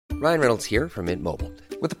Ryan Reynolds here from Mint Mobile.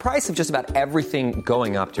 With the price of just about everything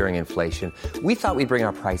going up during inflation, we thought we'd bring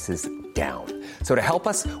our prices down. So to help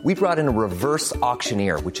us, we brought in a reverse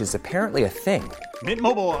auctioneer, which is apparently a thing. Mint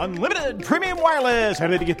Mobile Unlimited Premium Wireless. How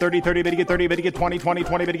to get 30, 30, bit to get 30, bit to get 20, 20,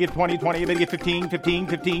 20, bit to get 20, 20, bit to get 15, 15,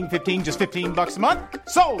 15, 15, just $15 a month?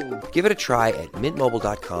 Sold! Give it a try at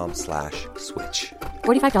mintmobile.com/switch.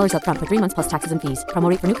 $45 up front for 3 months plus taxes and fees. Promo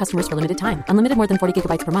rate for new customers for limited time. Unlimited more than 40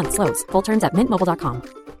 gigabytes per month. Slows full terms at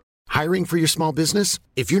mintmobile.com. Hiring for your small business?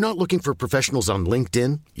 If you're not looking for professionals on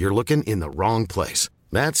LinkedIn, you're looking in the wrong place.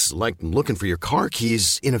 That's like looking for your car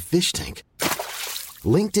keys in a fish tank.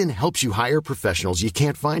 LinkedIn helps you hire professionals you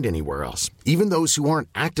can't find anywhere else, even those who aren't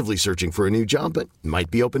actively searching for a new job but might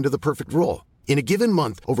be open to the perfect role. In a given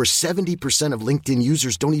month, over 70% of LinkedIn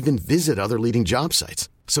users don't even visit other leading job sites.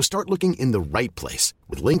 So start looking in the right place.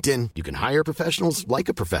 With LinkedIn, you can hire professionals like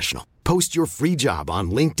a professional. Post your free job on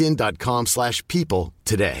linkedin.com/people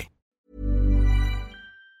today.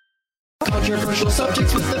 Controversial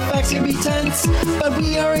subjects with the facts can be tense, but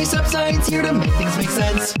we are a science here to make things make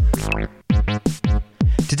sense.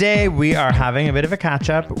 Today, we are having a bit of a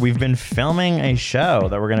catch-up. We've been filming a show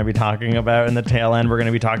that we're going to be talking about in the tail end. We're going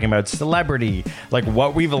to be talking about celebrity, like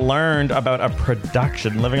what we've learned about a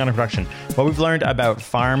production, living on a production, what we've learned about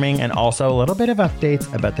farming, and also a little bit of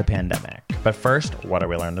updates about the pandemic. But first, what did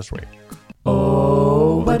we learn this week?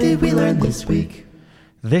 Oh, what did we learn this week?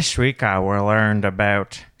 This week, we learned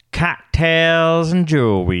about cattails and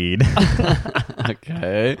jewelweed.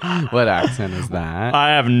 Okay. What accent is that? I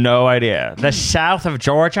have no idea. The south of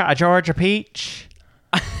Georgia, a Georgia peach.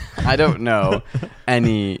 I don't know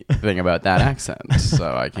anything about that accent,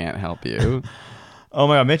 so I can't help you. Oh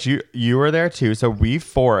my God, Mitch, you were there too. So we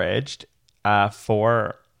foraged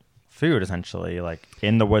for food, essentially, like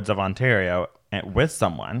in the woods of Ontario, and with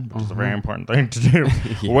someone, which is a very important thing to do,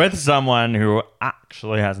 with someone who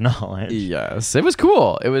actually has knowledge. Yes, it was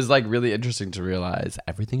cool. It was like really interesting to realize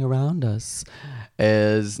everything around us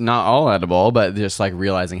is not all edible, but just like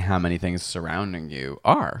realizing how many things surrounding you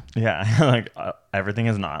are. Yeah, like everything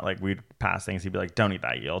is not. Like we'd pass things, he'd be like, don't eat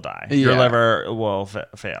that, you'll die. Your liver will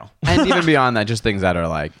fail. And even beyond that, just things that are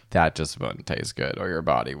like, that just wouldn't taste good, or your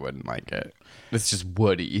body wouldn't like it. It's just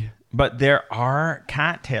woody. But there are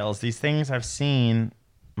cattails. These things I've seen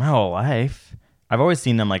my whole life. I've always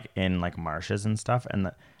seen them like in like marshes and stuff. And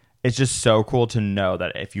it's just so cool to know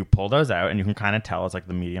that if you pull those out, and you can kind of tell it's like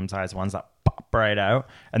the medium-sized ones that pop right out,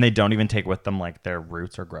 and they don't even take with them like their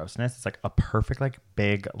roots or grossness. It's like a perfect like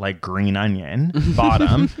big like green onion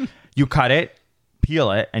bottom. You cut it,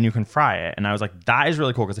 peel it, and you can fry it. And I was like, that is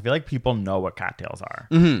really cool, because I feel like people know what cattails are.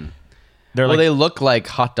 Mm-hmm. They look like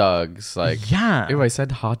hot dogs. Like, yeah. Ew, I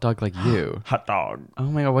said hot dog like you. Hot dog. Oh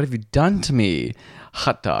my God, what have you done to me?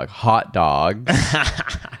 Hot dog. Hot dogs.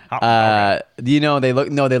 You know, they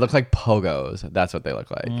look like pogos. That's what they look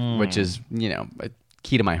like, which is, you know,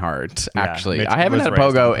 key to my heart, actually. Mitch I haven't had a was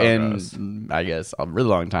raised pogo on pogos. in, I guess, a really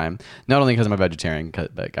long time. Not only because I'm a vegetarian,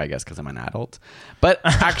 but I guess because I'm an adult. But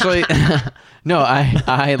actually, no,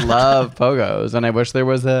 I love pogos, and I wish there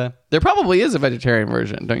probably is a vegetarian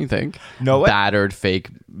version, don't you think? No way. Battered fake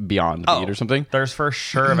Beyond Meat or something. There's for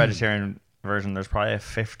sure a vegetarian version. There's probably a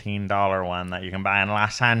 $15 one that you can buy in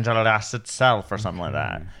Los Angeles itself or something like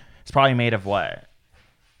that. It's probably made of what?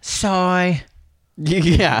 Soy.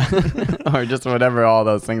 Yeah. Or just whatever all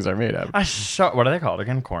those things are made of. What are they called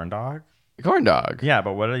again? Corn dog? Corn dog. Yeah,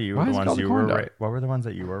 but what are you? Why The is it ones called you corn were. dog? What were the ones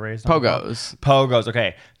that you were raised on? Pogos. Pogos.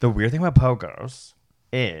 Okay. The weird thing about pogos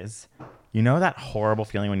is, you know that horrible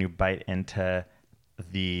feeling when you bite into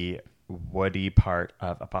the woody part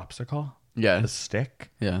of a popsicle? Yes. The stick?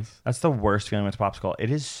 Yes. That's the worst feeling with popsicle. It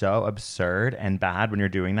is so absurd and bad when you're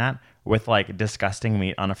doing that with like disgusting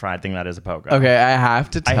meat on a fried thing that is a pogo. Okay, I have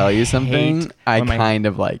to tell you hate something. I when my- kind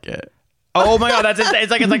of like it. Oh my God, it's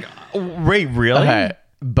like wait, really? Okay.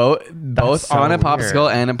 Both so on a popsicle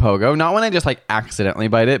weird. and a pogo. Not when I just like accidentally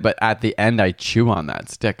bite it, but at the end I chew on that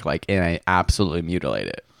stick and I absolutely mutilate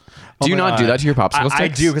it. Do you not do that to your popsicle sticks? I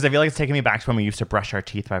do, because I feel like it's taking me back to when we used to brush our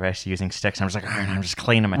teeth by using sticks. I'm just like, I'm just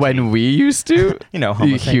cleaning my teeth. When we used to? You know,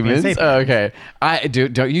 Homo humans? sapiens. Oh, okay.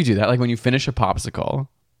 Don't you do that? Like when you finish a popsicle,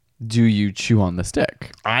 do you chew on the stick?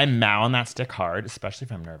 I mow on that stick hard, especially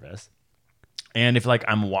if I'm nervous. And if like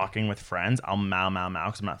I'm walking with friends, I'll mow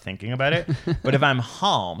because I'm not thinking about it. But if I'm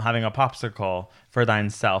home having a popsicle for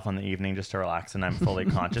thyself on the evening just to relax and I'm fully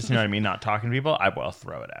conscious, you know what I mean, not talking to people, I will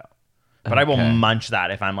throw it out. But I will munch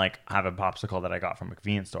that if I'm like have a popsicle that I got from a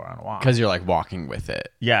convenience store on a walk. Because you're like walking with it.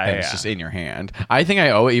 Yeah, and it's just in your hand. I think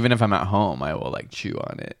I owe it, even if I'm at home, I will like chew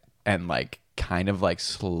on it and like kind of like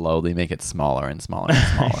slowly make it smaller and smaller and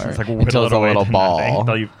smaller It's like until it's a little ball.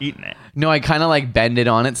 until you've eaten it. No, I kind of like bend it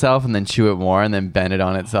on itself and then chew it more and then bend it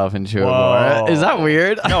on itself and chew it Whoa. more. Is that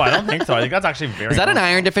weird? No, I don't think so. I think that's actually very Is that an cool.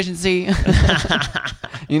 iron deficiency?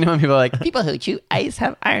 You know when people are like, people who chew ice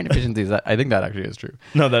have iron deficiencies. I think that actually is true.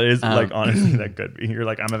 No, that is like honestly that could be. You're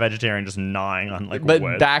like, I'm a vegetarian just gnawing on like But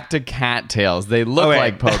wood. back to cattails. They look Okay.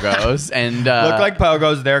 like pogos and Look like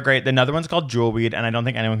pogos. They're great. Another one's called jewelweed, and I don't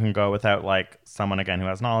think anyone can go without like someone again who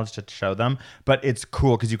has knowledge to show them. But it's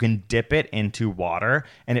cool because you can dip it into water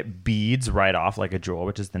and it beads right off like a jewel,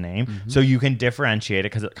 which is the name. So you can differentiate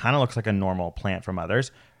it because it kind of looks like a normal plant from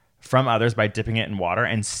others by dipping it in water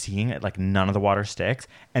and seeing it like none of the water sticks,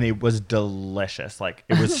 and it was delicious. Like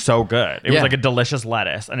it was so good. It was Yeah. like a delicious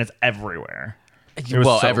lettuce, and it's everywhere. It was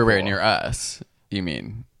well, so everywhere cool. near us. You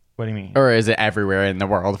mean? What do you mean? Or is it everywhere in the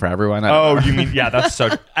world for everyone? I don't Oh, know. you mean, yeah, that's so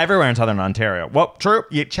everywhere in Southern Ontario. Well, true.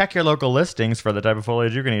 You check your local listings for the type of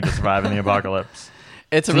foliage you can eat to survive in the apocalypse.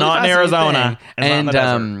 It's a It's really not in fascinating Arizona. thing. It's not in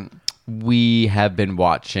the And we have been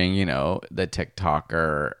watching, the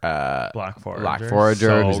TikToker Black Forager. Black Forager,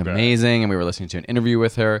 So who's good. amazing, and we were listening to an interview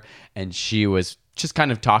with her, and she was just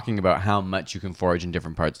kind of talking about how much you can forage in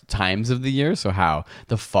different times of the year. So how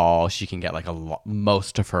the fall she can get like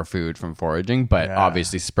most of her food from foraging, but Yeah.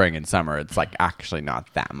 obviously spring and summer it's like actually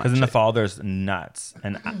not that much. Because in the fall, there's nuts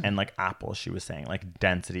and like apples, she was saying, like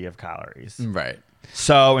density of calories. right.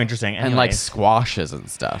 So interesting. And like Anyways. squashes and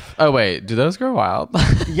stuff. Oh wait, do those grow wild?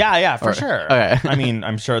 Yeah, for sure. okay. I mean,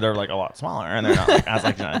 I'm sure they're like a lot smaller and they're not like as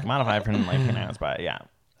like genetically modified from like pronounced, but yeah.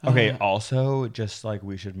 Okay, also just like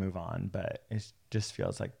we should move on, but it just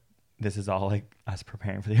feels like this is all like us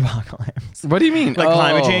preparing for the apocalypse. What do you mean? Like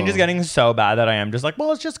climate change is getting so bad that I am just like,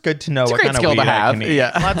 well, it's just good to know It's a what great kind of skill weed to I have. can eat.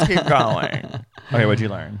 Yeah. Let's keep going. Okay, what'd you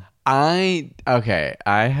learn? I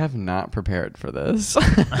have not prepared for this.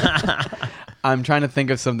 I'm trying to think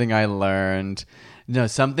of something I learned. No,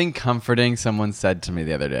 something comforting someone said to me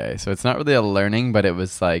the other day. So it's not really a learning, but it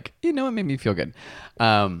was like, it made me feel good.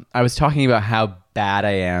 I was talking about how bad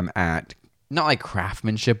I am at not like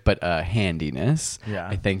craftsmanship, but handiness. Yeah.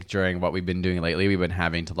 I think during what we've been doing lately, we've been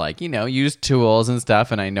having to like, use tools and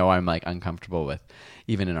stuff. And I know I'm like uncomfortable with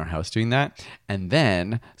even in our house doing that. And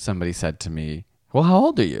then somebody said to me, well, how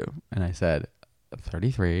old are you? And I said,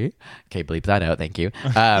 33. Okay, bleep that out. Thank you.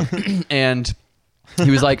 And he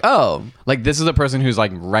was like, oh, like this is a person who's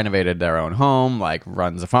like renovated their own home, like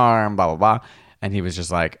runs a farm, blah, blah, blah. And he was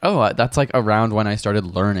just like, oh, that's like around when I started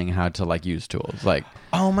learning how to like use tools. Like,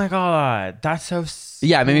 Oh my God. That's so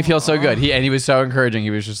yeah, it made me feel so good. He was so encouraging. He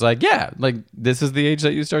was just like, yeah, like this is the age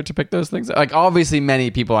that you start to pick those things. Like obviously many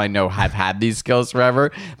people I know have had these skills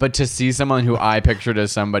forever, but to see someone who I pictured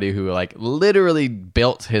as somebody who like literally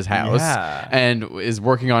built his house Yeah. and is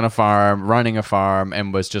working on a farm, running a farm,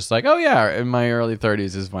 and was just like, oh yeah, in my early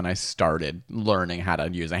 30s is when I started learning how to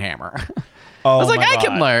use a hammer. Oh, was like, my I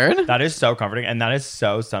can God. learn. That is so comforting. And that is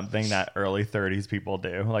so something that early 30s people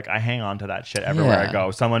do. Like, I hang on to that shit everywhere Yeah. I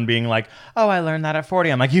go. Someone being like, oh, I learned that at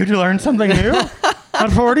 40. I'm like, you learned something new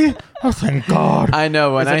at 40? Oh, thank God. I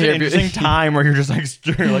know when It's I such hear an interesting time where you're just like,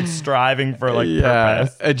 you're like striving for like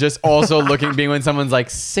purpose. And just also being when someone's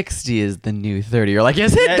like 60 is the new 30. You're like,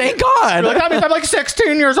 is it? Thank God. You're like, that means I'm like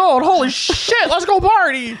 16 years old. Holy shit, let's go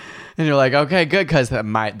party. And you're like, okay, good, because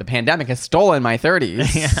the pandemic has stolen my 30s,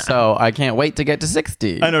 so I can't wait to get to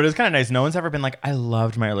 60. I know, it is kind of nice. No one's ever been like, I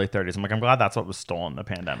loved my early 30s. I'm like, I'm glad that's what was stolen in the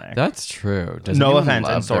pandemic. That's true. Does No anyone offense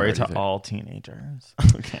love and sorry their to 30s? all teenagers.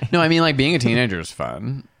 Okay. No, I mean, like being a teenager is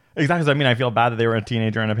fun. Exactly. I mean, I feel bad that they were a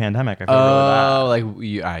teenager in a pandemic. I feel really bad. Oh, like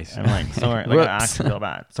I I'm like, sorry. Like, I actually feel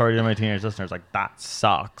bad. Sorry to my teenage listeners. Like, that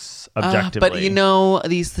sucks objectively. But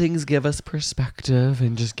these things give us perspective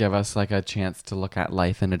and just give us like a chance to look at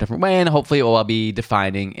life in a different way, and hopefully it will be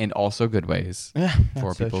defining in also good ways for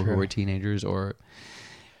that's so people true. who are teenagers or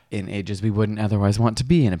in ages we wouldn't otherwise want to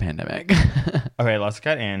be in a pandemic. Okay, let's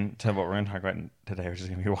get into what we're going to talk about today, which is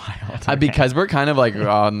going to be wild. Okay. Because we're kind of like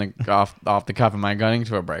off the cuff. Am I going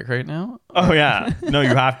to a break right now? Oh, yeah. No, you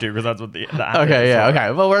have to, because that's what the app Okay, is yeah, for.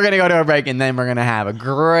 okay. Well, we're going to go to a break and then we're going to have a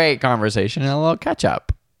great conversation and a little catch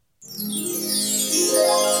up.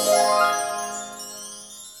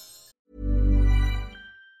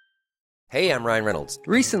 Hey, I'm Ryan Reynolds.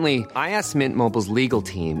 Recently, I asked Mint Mobile's legal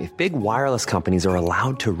team if big wireless companies are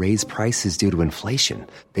allowed to raise prices due to inflation.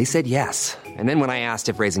 They said yes. And then when I asked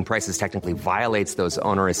if raising prices technically violates those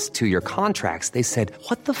onerous two-year contracts, they said,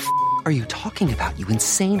 what the f*** are you talking about, you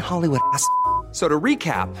insane Hollywood ass f- So to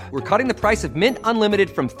recap, we're cutting the price of Mint Unlimited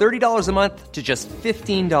from $30 a month to just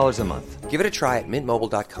 $15 a month. Give it a try at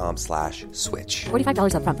mintmobile.com/switch.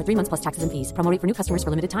 $45 up front for 3 months plus taxes and fees. Promo rate for new customers for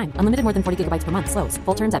limited time. Unlimited more than 40 gigabytes per month. Slows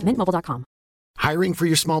full terms at mintmobile.com. Hiring for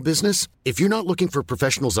your small business? If you're not looking for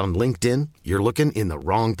professionals on LinkedIn, you're looking in the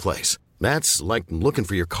wrong place. That's like looking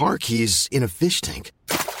for your car keys in a fish tank.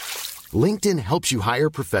 LinkedIn helps you hire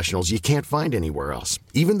professionals you can't find anywhere else,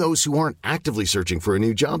 even those who aren't actively searching for a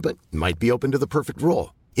new job but might be open to the perfect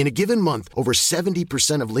role. In a given month, over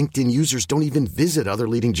 70% of LinkedIn users don't even visit other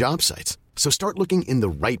leading job sites. So start looking in the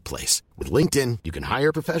right place. With LinkedIn, you can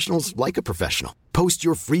hire professionals like a professional. Post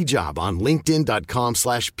your free job on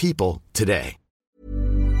linkedin.com/people today.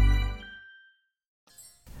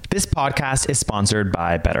 This podcast is sponsored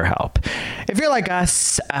by BetterHelp. If you're like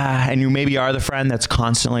us, and you maybe are the friend that's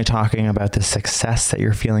constantly talking about the success that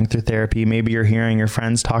you're feeling through therapy, maybe you're hearing your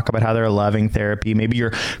friends talk about how they're loving therapy, maybe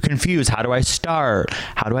you're confused. How do I start?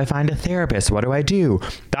 How do I find a therapist? What do I do?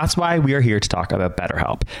 That's why we are here to talk about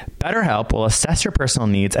BetterHelp. BetterHelp will assess your personal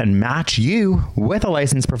needs and match you with a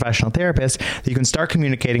licensed professional therapist that you can start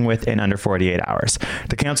communicating with in under 48 hours.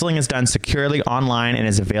 The counseling is done securely online and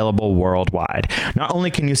is available worldwide. Not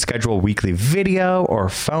only can you schedule weekly video or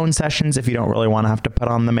phone sessions if you don't really want to have to put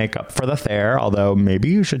on the makeup for the ther, although maybe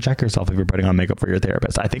you should check yourself if you're putting on makeup for your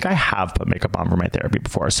therapist. I think I have put makeup on for my therapy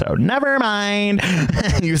before, so never mind.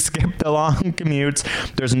 You skip the long commutes.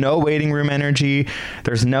 There's no waiting room energy.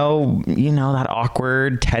 There's no, that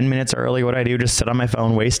awkward 10 minutes early. What do I do? Just sit on my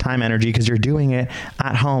phone, waste time, energy, because you're doing it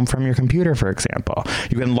at home from your computer, for example.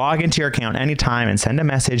 You can log into your account anytime and send a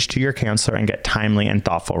message to your counselor and get timely and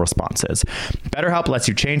thoughtful responses. BetterHelp lets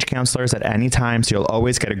you change counselors at any time, so you'll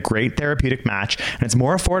always get a great therapeutic match, and it's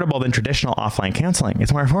more affordable than traditional offline counseling.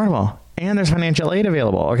 It's more affordable. And there's financial aid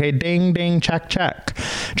available. Okay, ding, ding, check, check.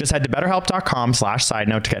 Just head to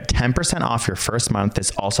betterhelp.com/sidenote to get 10% off your first month.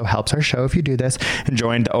 This also helps our show if you do this, and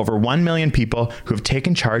join the over 1 million people who have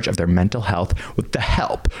taken charge of their mental health with the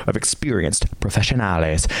help of experienced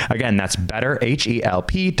professionals. Again, that's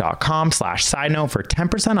betterhelp.com/sidenote for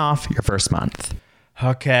 10% off your first month.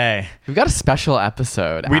 Okay. We've got a special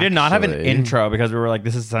episode. We did not have an intro because we were like,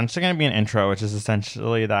 this is essentially going to be an intro, which is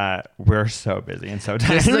essentially that we're so busy and so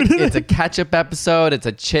tired. It's a catch-up episode. It's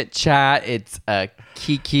a chit-chat. It's a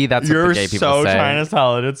kiki. That's what the gay people say. You're so trying to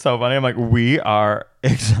sell it. It's so funny. I'm like, we are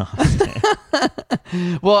exhausted.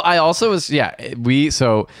 Well, I also was,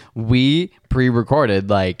 we pre-recorded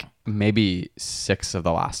like maybe 6 of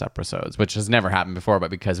the last episodes, which has never happened before, but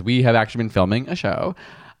because we have actually been filming a show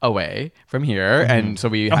away from here, and so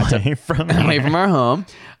we had away from our home,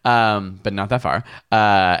 but not that far,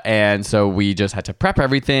 and so we just had to prep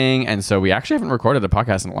everything, and so we actually haven't recorded a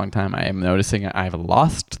podcast in a long time. I am noticing I've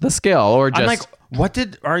lost the skill, or just... I'm like, what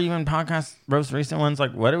did our even podcast most recent ones,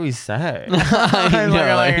 like, what did we say?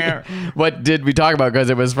 What did we talk about? Because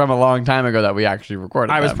it was from a long time ago that we actually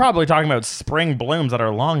recorded. I was probably talking about spring blooms that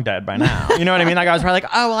are long dead by now. You know what I mean? Like, I was probably like,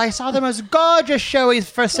 oh, well, I saw the most gorgeous showy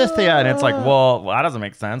forsythia, and it's like, well, that doesn't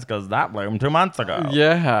make sense because that bloomed 2 months ago.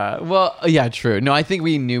 Yeah. Well, yeah, true. No, I think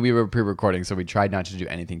we knew we were pre-recording, so we tried not to do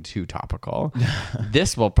anything too topical.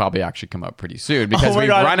 This will probably actually come up pretty soon because we've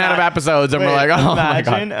run out of episodes, and we're like, oh my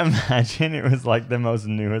God. Imagine it was like the most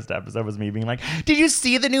newest episode was me being like, did you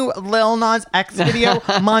see the new Lil Nas X video,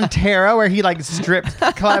 Montero, where he like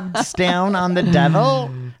clubs down on the devil?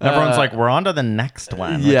 And everyone's like, we're on to the next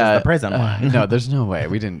one, which is the prison one. No, there's no way.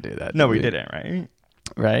 We didn't do that. No, we didn't, right?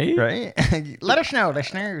 Right? Let us know,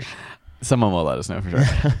 listeners. Someone will let us know for sure.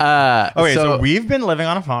 Okay, so we've been living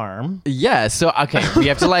on a farm. Yeah, so, okay, we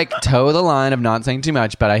have to like toe the line of not saying too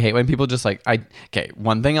much, but I hate when people just like,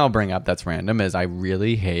 one thing I'll bring up that's random is I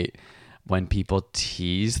really hate when people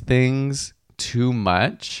tease things too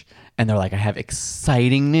much and they're like, I have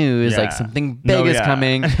exciting news, like something big is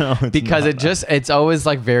coming, because it's always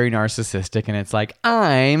like very narcissistic, and it's like,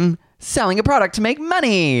 I'm selling a product to make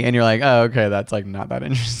money, and you're like, oh, okay, that's like not that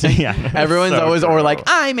interesting. Everyone's so always true. Or like,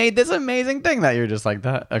 I made this amazing thing that you're just like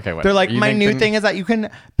that. Okay, whatever. They're like, my new thing is that you can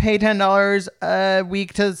pay $10 a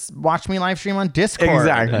week to watch me live stream on Discord.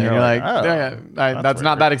 Exactly. And you're like, that's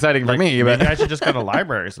not that exciting for me. But maybe I should just get a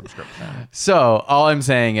library subscription. So all I'm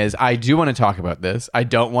saying is, I do want to talk about this. I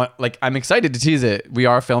don't want, like, I'm excited to tease it. We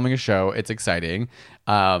are filming a show. It's exciting.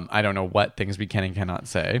 I don't know what things we can and cannot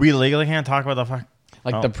say. We legally can't talk about the fuck.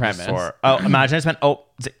 Like the premise. Imagine I spent, I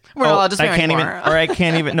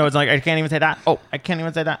can't even, no, it's like, I can't even say that. I can't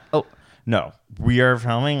even say that. No, we are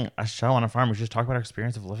filming a show on a farm. We should just talk about our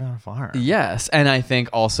experience of living on a farm. Yes, and I think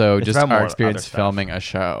also it's just our experience filming a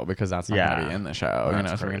show, because that's not going to be in the show.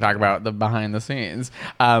 So we can talk about the behind the scenes.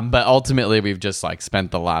 But ultimately, we've just like spent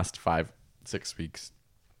the last 5-6 weeks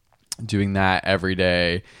doing that every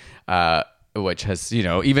day. Which has,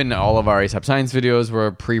 even all of our ASAP Science videos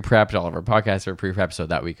were pre-prepped, all of our podcasts were pre-prepped so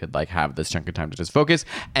that we could like have this chunk of time to just focus.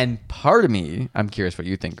 And part of me, I'm curious what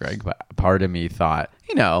you think, Greg, but part of me thought,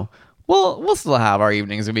 we'll we'll still have our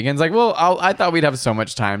evenings and weekends. Like, well, I thought we'd have so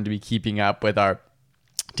much time to be keeping up with our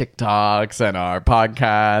TikToks and our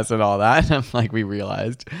podcasts and all that. And like, we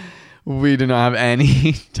realized we did not have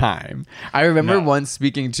any time. I remember once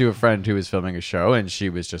speaking to a friend who was filming a show, and she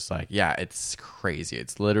was just like, yeah, it's crazy.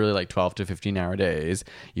 It's literally like 12 to 15 hour days.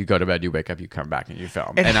 You go to bed, you wake up, you come back, and you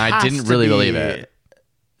film. And I didn't really believe it.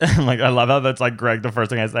 Like, I love how that's like Greg. The first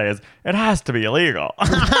thing I say is it has to be illegal.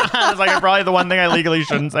 It's like probably the one thing I legally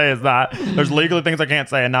shouldn't say is that there's legally things I can't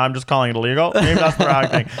say, and now I'm just calling it illegal. Maybe that's the wrong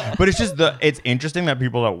thing. But it's just it's interesting that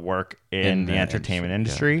people that work in the entertainment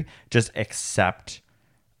industry just accept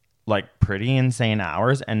like pretty insane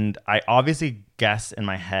hours. And I obviously guess in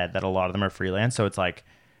my head that a lot of them are freelance. So it's like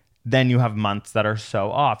then you have months that are so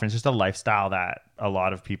off, and it's just a lifestyle that a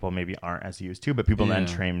lot of people maybe aren't as used to, but people in the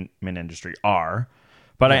entertainment industry are.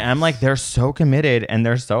 But I am like, they're so committed and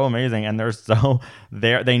they're so amazing and they're so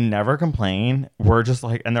they never complain. We're just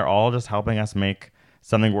like, and they're all just helping us make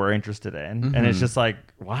something we're interested in. And it's just like,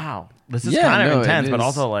 wow, this is kind of intense, but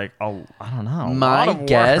also like, oh, I don't know. My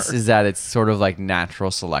guess is that it's sort of like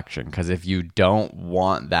natural selection, because if you don't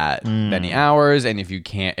want that many hours, and if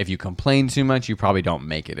you complain too much, you probably don't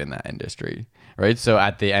make it in that industry, right? So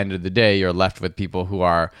at the end of the day, you're left with people who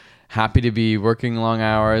are happy to be working long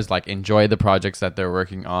hours, like enjoy the projects that they're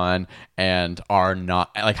working on, and are not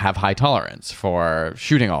like have high tolerance for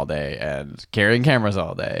shooting all day and carrying cameras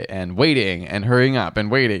all day and waiting and hurrying up and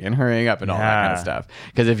waiting and hurrying up and all that kind of stuff.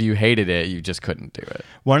 Because if you hated it, you just couldn't do it.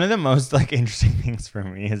 One of the most like interesting things for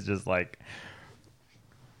me is just like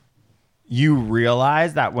you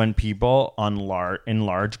realize that when people in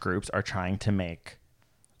large groups are trying to make,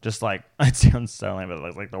 just like, it sounds so lame, but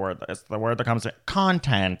it's like it's the word that comes to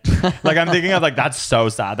content. Like, I'm thinking of like, that's so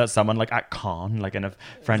sad that someone like at Cannes, like in a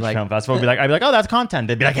French film festival, would be like, I'd be like, oh, that's content.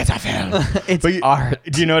 They'd be like, it's a film. It's art.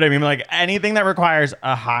 Do you know what I mean? Like anything that requires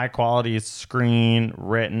a high quality screen,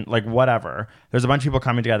 written, like whatever. There's a bunch of people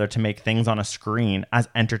coming together to make things on a screen as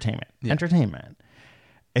entertainment. Yeah. Entertainment.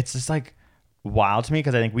 It's just like wild to me,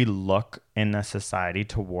 because I think we look in a society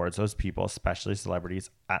towards those people, especially celebrities,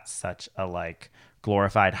 at such a like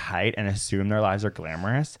glorified height and assume their lives are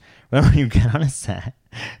glamorous. But when you get on a set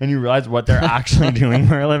and you realize what they're actually doing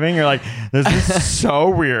for a living, you're like, this is so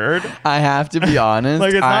weird. I have to be honest,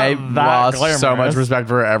 like, I lost glamorous. So much respect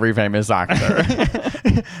for every famous actor.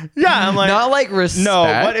 Yeah, I'm like, not like respect. No,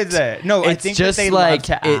 what is it? No, it's I think just that they like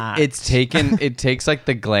love to act. it takes like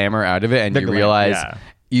the glamour out of it, and you realize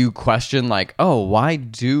you question like, oh, why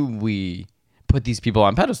do we put these people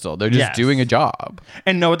on pedestal? They're just doing a job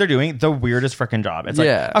and know what they're doing. The weirdest freaking job. It's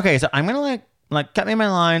like, okay, so I'm gonna like cut me my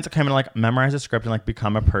lines. I'm gonna like memorize a script and like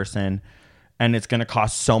become a person, and it's gonna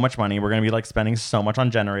cost so much money. We're gonna be like spending so much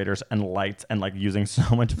on generators and lights and like using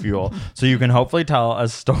so much fuel. So you can hopefully tell a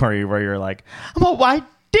story where you're like, well, why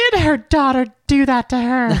did her daughter do that to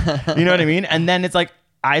her? You know what I mean? And then it's like,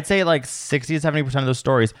 I'd say like 60 to 70% of those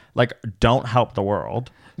stories like don't help the world.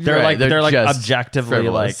 They're like objectively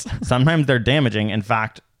frivolous. Like sometimes they're damaging. In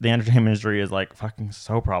fact, the entertainment industry is like fucking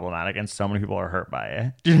so problematic, and so many people are hurt by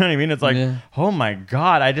it. Do you know what I mean? It's like, oh my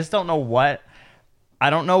God, I just don't know why.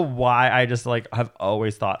 I just like have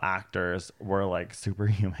always thought actors were like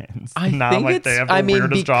superhumans. I think like, they have the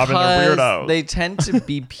weirdest job and they're weirdos. They tend to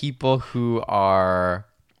be people who are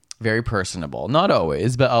very personable. Not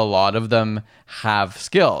always, but a lot of them have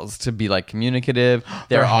skills to be like communicative.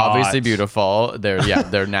 They're obviously beautiful.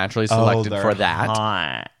 They're naturally selected for that.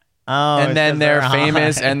 Hot. Oh, and then they're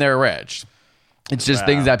famous and they're rich. It's just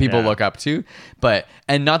things that people look up to.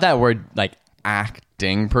 And not that we're like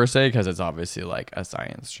acting per se, because it's obviously like a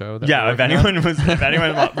science show. If anyone,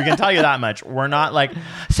 we can tell you that much. We're not like,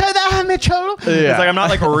 so that Mitchell. Yeah. It's like, I'm not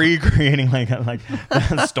like recreating like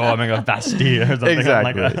storming of Bastille or something.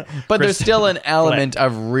 Exactly. But there's still an element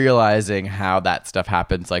of realizing how that stuff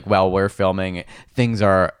happens. Like, while we're filming, things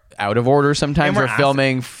are out of order sometimes. We're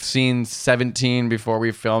filming scene 17 before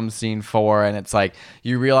we film scene 4, and it's like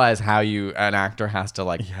you realize how an actor has to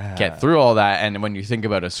like get through all that. And when you think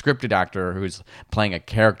about a scripted actor who's playing a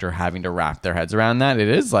character having to wrap their heads around that, it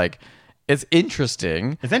is like, it's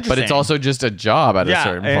interesting, but it's also just a job at a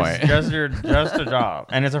certain point. It's just a job,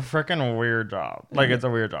 and it's a freaking weird job. Like, it's a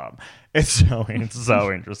weird job. It's so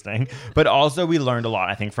interesting. But also, we learned a lot,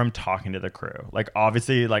 I think, from talking to the crew. Like,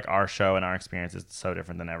 obviously, like our show and our experience is so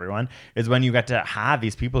different than everyone. Is when you get to have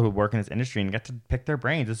these people who work in this industry and get to pick their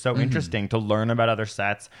brains. It's so interesting to learn about other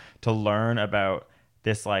sets, to learn about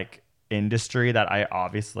this like industry that I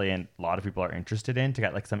obviously and a lot of people are interested in, to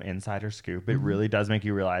get like some insider scoop. It really does make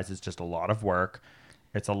you realize it's just a lot of work.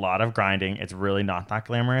 It's a lot of grinding. It's really not that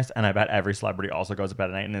glamorous. And I bet every celebrity also goes to bed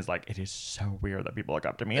at night and is like, it is so weird that people look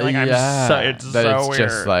up to me. Like, it's so weird.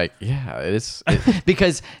 Just like, yeah, it's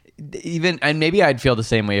because even, and maybe I'd feel the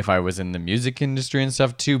same way if I was in the music industry and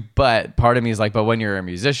stuff too. But part of me is like, but when you're a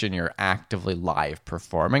musician, you're actively live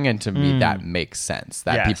performing. And to me, that makes sense.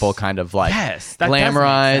 That people kind of like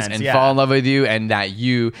glamorize and fall in love with you. And that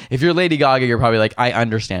if you're Lady Gaga, you're probably like, I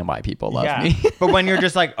understand why people love me. But when you're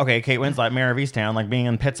just like, okay, Kate Winslet, Mayor of Easttown, like being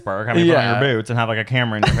in Pittsburgh, having to put on your boots and have like a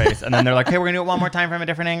camera in your face, and then they're like, hey, we're gonna do it one more time from a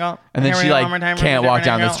different angle, and then she like can't walk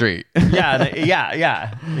down the street. yeah.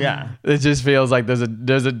 It just feels like there's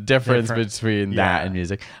a difference between that and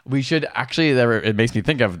music. We should actually. It makes me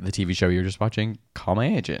think of the TV show you were just watching, Call My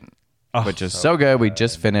Agent, which is so good. We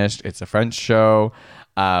just finished. It's a French show.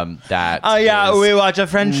 We watch a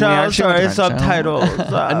French show. Sorry, subtitles. We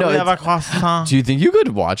have a croissant. Do you think you could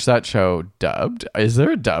watch that show dubbed? Is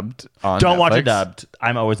there a dubbed on Don't Netflix? watch it dubbed.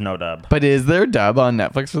 I'm always no dub. But is there a dub on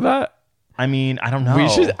Netflix for that? I mean, I don't know. We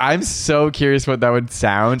should. I'm so curious what that would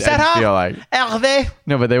sound and feel like. Hervé.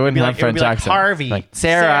 No, but they wouldn't have French accent. Like Harvey. Like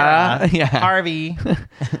Sarah. Yeah. Harvey.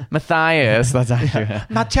 Matthias. That's actually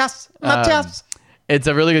Matthias. It's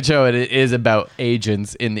a really good show. It is about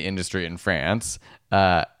agents in the industry in France.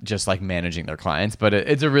 Just like managing their clients, but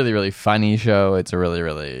it's a really, really funny show. It's a really,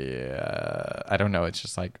 really, I don't know. It's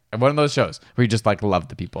just like one of those shows where you just like love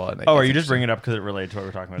the people. And are you just bringing it up because it relates to what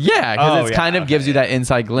we're talking about? Yeah, because it kind of gives you that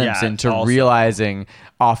inside glimpse into realizing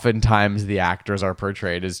oftentimes the actors are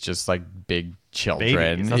portrayed as just like big children.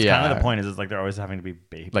 Babies. That's kind of the point. Is like they're always having to be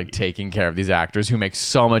babies, like taking care of these actors who make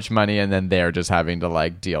so much money, and then they're just having to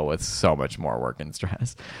like deal with so much more work and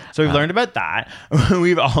stress. So we've learned about that.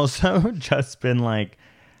 We've also just been like,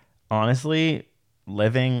 honestly,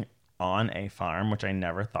 living on a farm, which I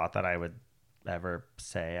never thought that I would ever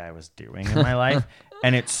say I was doing in my life.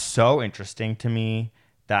 And it's so interesting to me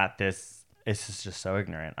that this is just so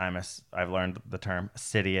ignorant. I've learned the term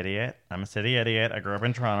city idiot. I'm a city idiot. I grew up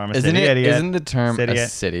in Toronto. I'm a city idiot. Isn't the term a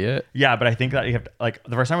city-idiot? Yeah, but I think that you have to, like,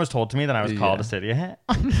 the first time it was told to me that I was called a city idiot,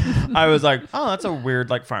 I was like, oh, that's a weird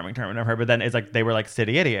like farming term I've never heard. But then it's like they were like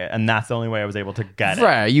city idiot, and that's the only way I was able to get it.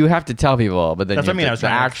 Right, you have to tell people, but then that's what I mean. I was the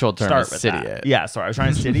trying actual to term start is city idiot. Yeah, sorry, I was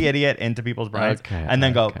trying to city idiot into people's brains, and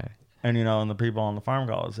then go, and and the people on the farm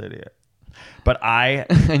call us idiot. But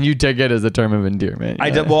and you take it as a term of endearment.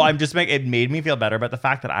 I did. Well, it made me feel better about the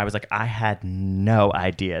fact that I was like, I had no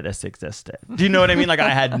idea this existed. Do you know what I mean? Like,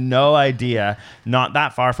 I had no idea. Not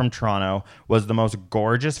that far from Toronto was the most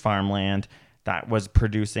gorgeous farmland that was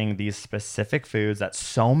producing these specific foods that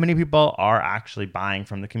so many people are actually buying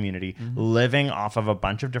from the community, living off of a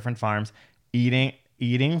bunch of different farms,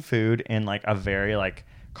 eating food in like a very like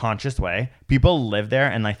conscious way. People live there,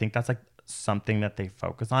 and I think that's like something that they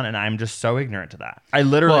focus on, and I'm just so ignorant to that. I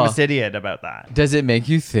literally was idiot about that. Does it make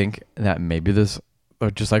you think that maybe this,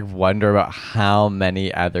 or just like wonder about how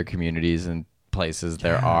many other communities and places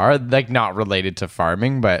there are, like not related to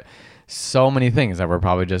farming, but so many things that we're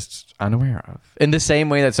probably just unaware of, in the same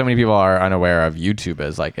way that so many people are unaware of YouTube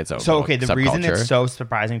as like its own the reason it's so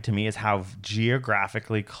surprising to me is how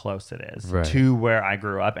geographically close it is to where I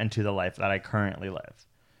grew up and to the life that I currently live.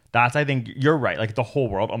 That's, I think you're right. Like the whole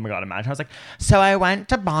world. Oh my God, imagine. I was like, so I went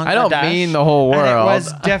to Bangladesh. I don't mean the whole world. And it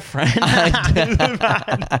was different.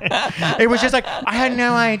 It was just like, I had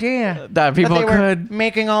no idea that people were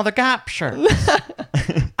making all the Gap shirts.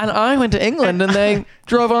 And I went to England and they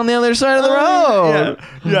drove on the other side of the road.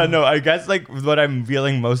 Yeah, no, I guess like what I'm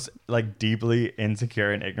feeling most like deeply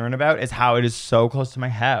insecure and ignorant about is how it is so close to my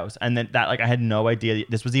house. And that like I had no idea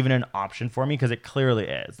this was even an option for me, because it clearly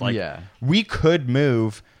is. Like we could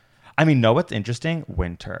move. I mean, know what's interesting?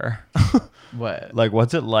 Winter. What? Like,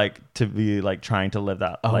 what's it like to be like trying to live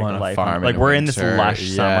that like on a life? Farm like in we're winter. in this lush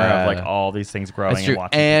summer of like all these things growing and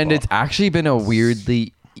watching. And people. It's actually been a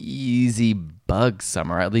weirdly easy bug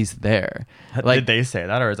summer, at least there. Like, did they say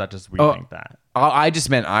that, or is that just we think that? I just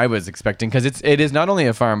meant I was expecting, because it is not only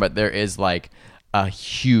a farm, but there is like a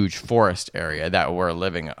huge forest area that we're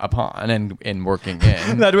living upon and working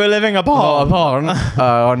in. That we're living upon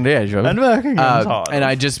on the edge of and working on. And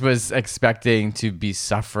I just was expecting to be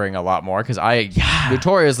suffering a lot more, because I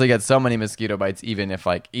notoriously get so many mosquito bites,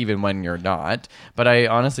 even when you're not. But I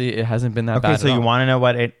honestly, it hasn't been that bad. Okay, so you want to know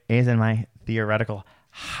what it is in my theoretical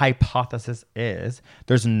hypothesis is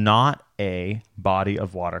there's not a body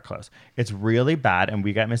of water close. It's really bad, and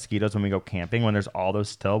we get mosquitoes when we go camping, when there's all those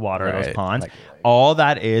still water, those ponds. All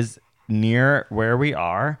that is near where we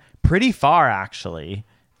are, pretty far actually,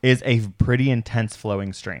 is a pretty intense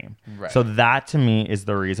flowing stream. So that to me is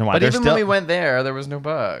the reason why. But even when we went there was no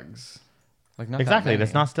bugs. Like not that Exactly. many.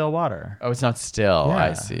 That's not still water. Oh, it's not still. Yeah.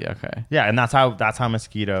 I see. Okay. Yeah, and that's how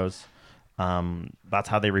mosquitoes, that's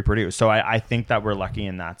how they reproduce. So I think that we're lucky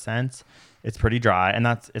in that sense. It's pretty dry, and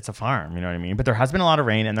it's a farm, you know what I mean? But there has been a lot of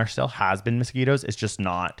rain, and there still has been mosquitoes. It's just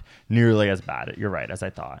not nearly as bad, you're right, as I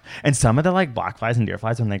thought. And some of the like black flies and deer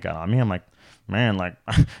flies, when they got on me, I'm like, man, like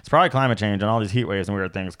it's probably climate change and all these heat waves and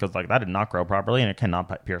weird things, because like that did not grow properly and it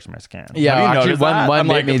cannot pierce my skin. Yeah, Have you actually, noticed that? one I'm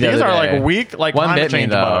bit like, me the these other are day. like weak, like One climate bit me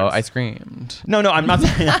change though. bugs. I screamed. No, I'm not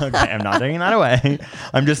saying okay, I'm not taking that away.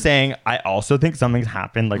 I'm just saying I also think something's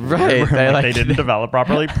happened like, Right, where, they they didn't develop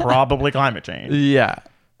properly, probably climate change. Yeah.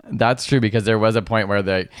 That's true, because there was a point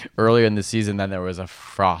where earlier in the season, then there was a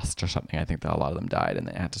frost or something. I think that a lot of them died and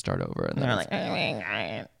they had to start over. And They're like,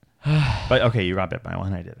 but okay, you got bit by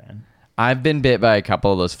one. I didn't. I've been bit by a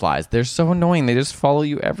couple of those flies. They're so annoying. They just follow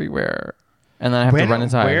you everywhere. And then I have to run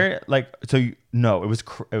inside. Where, like, so no, it was,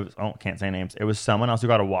 oh, can't say names. It was someone else who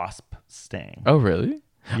got a wasp sting. Oh, really?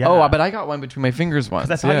 Yeah. Oh, but I got one between my fingers once.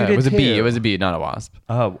 That's how you did it was a bee. too. It was a bee, not a wasp.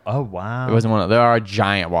 Oh, wow. It wasn't one of. There are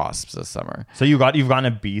giant wasps this summer. So you've gotten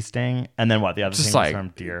a bee sting, and then what? The other Just thing like- was from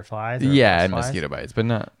deer flies? Or Yeah, horse and flies? mosquito bites, but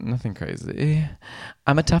nothing crazy.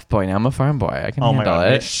 I'm a tough boy now. I'm a farm boy. I can Oh my handle god,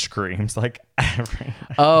 it. it screams like every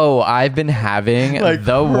night. Oh, I've been having Like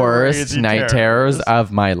the worst crazy night terrors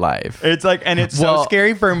of my life. It's like, and it's so Well-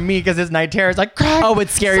 scary for me because his night terror is like, Craig, Oh,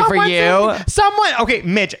 it's scary for someone's you? in- Someone, okay,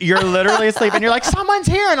 Mitch, you're literally asleep and you're like, someone's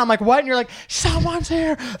here. And I'm like, what? And you're like, someone's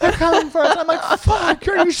here. They're coming for us. And I'm like, fuck,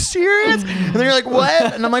 are you serious? And then you're like,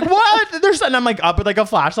 what? And I'm like, what? And I'm like up with like a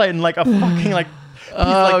flashlight and like a fucking like, piece of,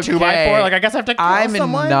 like 2x4. Like, I guess I have to kill I'm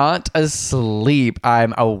someone. not asleep.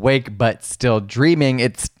 I'm awake, but still dreaming.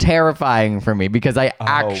 It's terrifying for me because I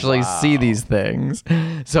actually see these things.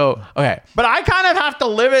 So, okay. But I kind of have to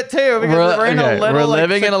live it too because we're in a little, we're like,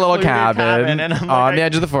 living in a little secluded cabin and I'm on like, the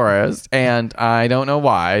edge of the forest, and I don't know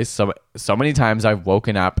why. So many times I've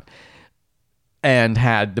woken up and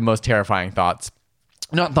had the most terrifying thoughts.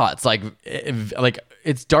 Not thoughts, like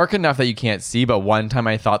it's dark enough that you can't see, but one time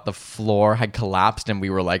I thought the floor had collapsed and we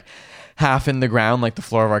were like half in the ground, like the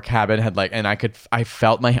floor of our cabin had like, and I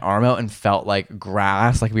felt my arm out and felt like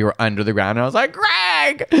grass, like we were under the ground. And I was like,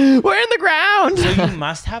 Greg, we're in the ground. So you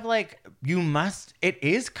must have it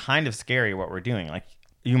is kind of scary what we're doing. Like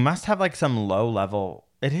you must have like some low level,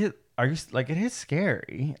 it is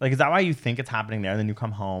scary. Like, is that why you think it's happening there? And then you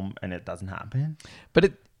come home and it doesn't happen?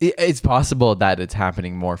 But it's possible that it's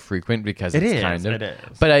happening more frequent because It it's is, kind of. it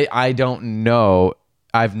is. But I don't know.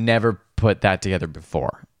 I've never put that together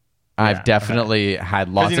before. I've definitely had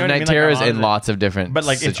lots you know of what I night mean? Like, terrors I'm in on lots of different But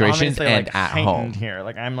like situations it's obviously, and like, at heightened home. here.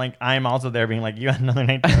 Like I'm also there being like, you had another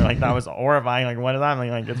night terror. Like that was horrifying. Like what is that?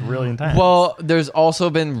 Like it's really intense. Well, there's also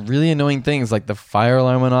been really annoying things, like the fire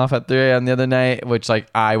alarm went off at 3 a.m. the other night, which like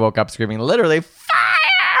I woke up screaming, literally, fire!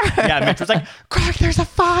 Yeah, Mitch was like, Craig, there's a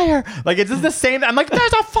fire. Like, it's just the same. I'm like,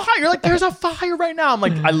 there's a fire. You're like, there's a fire right now. I'm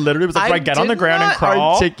like, I literally was like, do I get on the ground and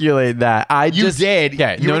crawl? Articulate that. You did.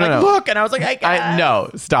 Okay, You were like, no. look. And I was like, No,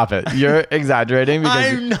 stop it. You're exaggerating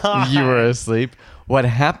because I'm not. you were asleep. What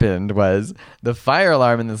happened was the fire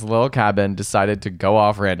alarm in this little cabin decided to go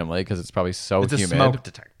off randomly because it's probably so It's humid. a smoke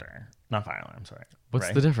detector, not fire alarm. Sorry. What's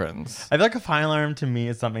Right? the difference? I feel like a fire alarm to me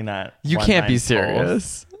is something that You one can't be time pulls.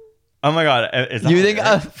 serious. Oh my god! Is that You think weird?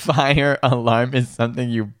 a fire alarm is something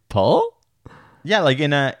you pull? Yeah, like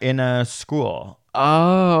in a school,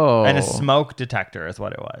 Oh. and a smoke detector is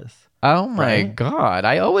what it was. Oh my Right? god.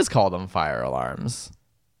 I always call them fire alarms.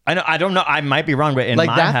 I know. I don't know. I might be wrong, but in Like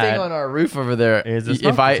my that head, thing on our roof over there. is a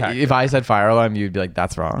smoke detector. if I said fire alarm, you'd be like,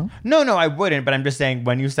 that's wrong. No, I wouldn't. But I'm just saying,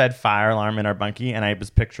 when you said fire alarm in our bunkie, and I was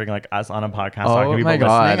picturing like us on a podcast talking Oh to my people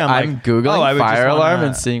god. listening, I'm like, Googling oh, I would just fire alarm wanna-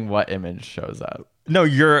 and seeing what image shows up. No,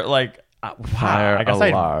 you're like wow. Fire I guess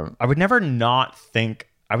alarm. I would never not think.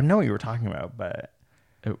 I would know what you were talking about, but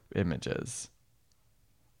Images.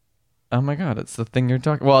 Oh my god, it's the thing you're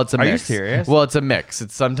talking. Well, it's a Are you mix. serious? Well, it's a mix.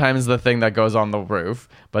 It's sometimes the thing that goes on the roof,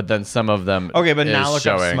 but then some of them. okay. But is now look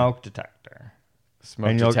up showing smoke detector. smoke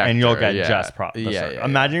And detector. you'll get yeah. just Yeah.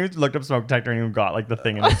 Imagine you looked up smoke detector and you got like the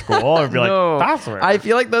thing in the school. It'd be like, No, that's weird. I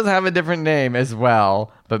feel like those have a different name as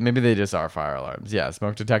well, but maybe they just are fire alarms. Yeah,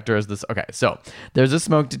 smoke detector is this. Okay, so there's a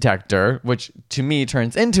smoke detector, which to me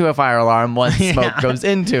turns into a fire alarm once smoke goes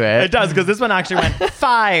into it. It does, because this one actually went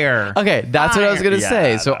fire. Okay, that's what I was gonna Yeah,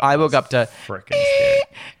 say. So that I woke was up to freaking scary.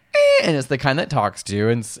 and it's the kind that talks to you,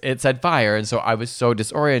 and it said fire, and so I was so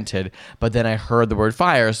disoriented. But then I heard the word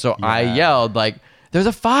fire, so I yelled like, "There's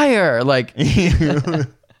a fire!" Like,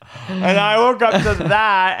 And I woke up to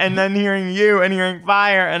that, and then hearing you and hearing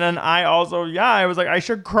fire, and then I also, I was like, I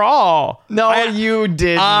should crawl. No, you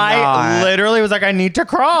did I literally was like, I need to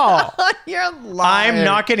crawl. You're lying. I'm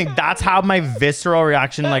not kidding. That's how my visceral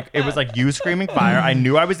reaction, like, it was like you screaming fire. I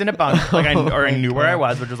knew I was in a bunk, like, I knew where I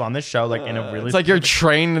was, which was on this show, like, in a really. It's like you're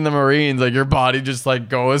trained in the Marines, like your body just like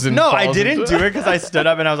goes and. No, I falls didn't into- do it because I stood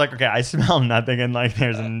up and I was like, okay, I smell nothing, and like,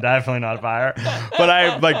 there's definitely not fire. But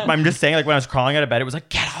I'm just saying, like, when I was crawling out of bed, it was like,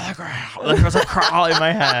 get on the ground. Like, it was like crawl in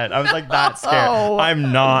my head. I was like that scared. Oh.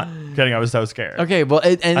 I'm not kidding. I was so scared. Okay, well,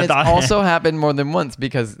 it's thought- also happened more than once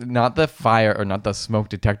because not the fire or not the smoke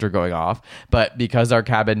detector going off, but because our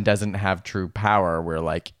cabin doesn't have true power, we're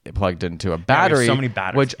like plugged into a battery. so many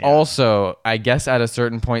batteries, which yeah. also, I guess, at a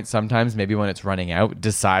certain point, sometimes maybe when it's running out,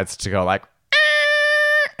 decides to go like.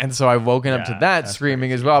 And so I've woken up to Yeah, that that's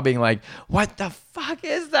screaming as well, being like, "What the fuck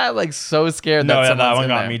is that?" Like so scared No, that yeah, that someone's one in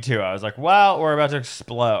got there. me too. I was like, well, we're about to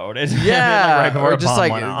explode. It's Yeah, right before or a just bomb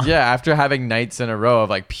like went off. after having nights in a row of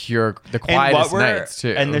like pure the quietest nights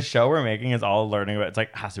too. And the show we're making is all learning about. It's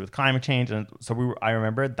like has to do with climate change, and so I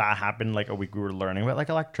remember that happened like a week. We were learning about like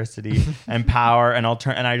electricity and power and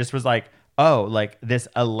and I just was like, oh, like this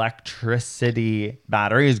electricity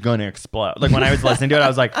battery is going to explode. Like when I was listening to it, I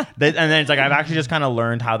was like, and then it's like I've actually just kind of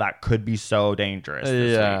learned how that could be so dangerous.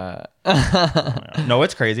 This yeah. week. No,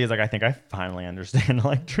 what's crazy is like I think I finally understand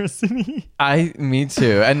electricity. Me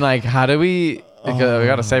too. And like, how do we? Because we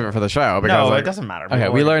got to save it for the show. Because, No, like, it doesn't matter. Okay,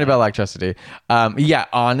 we learned about electricity. Yeah,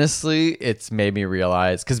 honestly, it's made me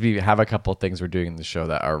realize because we have a couple of things we're doing in the show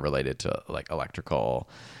that are related to like electrical,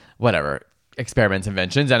 whatever experiments,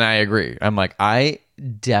 inventions, and I agree. I'm like, I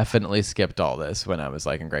definitely skipped all this when I was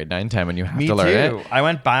like in grade 9, 10 when you have Me to learn too. it. I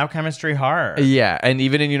went biochemistry hard. Yeah, and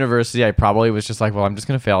even in university, I probably was just like, well, I'm just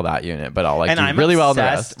gonna fail that unit, but I'll like do I'm really well in the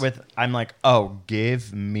obsessed rest. with. I'm like, oh,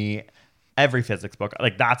 give me every physics book.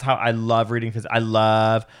 Like that's how I love reading physics. I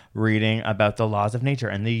love reading about the laws of nature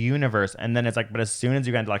and the universe. And then it's like, but as soon as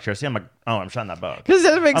you get into electricity, I'm like, oh, I'm shutting that book. Because it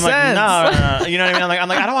doesn't make I'm sense. like, no. You know what I mean? I'm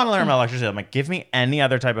like, I don't want to learn about electricity. I'm like, give me any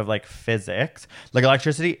other type of like physics. Like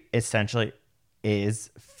electricity essentially is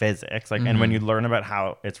physics. Like, and when you learn about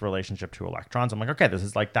how its relationship to electrons, I'm like, okay, this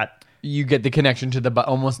is like that. You get the connection to the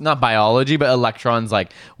almost not biology, but electrons.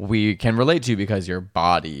 Like we can relate to because your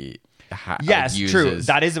body. Yes, uses true.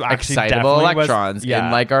 That is actually excitable definitely was- electrons yeah.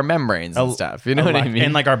 in like our membranes and stuff. You know what I mean?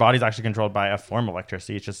 And like our body's actually controlled by a form of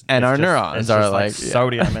electricity. It's just And it's our just- neurons it's are just like-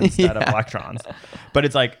 sodium instead of Yeah. electrons. But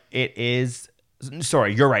it's like it is.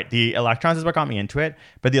 Sorry, you're right. The electrons is what got me into it,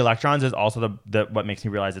 but the electrons is also the what makes me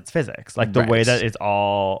realize it's physics. Like the way Right. that it's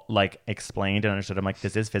all like explained and understood. I'm like,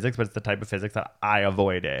 this is physics, but it's the type of physics that I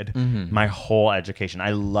avoided my whole education. I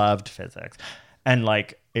loved physics, and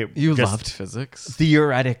like it. You just, loved physics.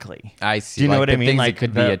 theoretically. I see. Do you know like, what the I mean? Things Like it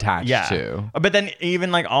could be attached to. But then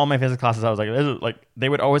even like all my physics classes, I was like, this is, like they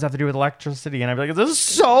would always have to do with electricity, and I'd be like, this is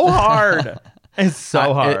so hard. It's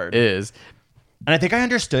so hard. It is. And I think I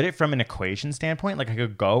understood it from an equation standpoint. Like I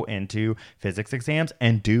could go into physics exams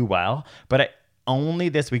and do well, but only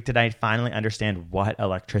this week did I finally understand what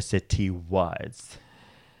electricity was.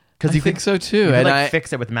 Because I think so too. You could, And like I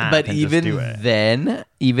fix it with math. But and even just do it. then,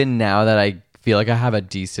 even now that I feel like I have a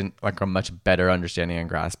decent, like a much better understanding and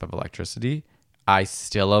grasp of electricity, I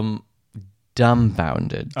still am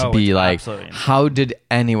dumbfounded to Oh, be it's like, absolutely insane. how did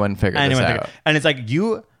anyone figure this out? And it's like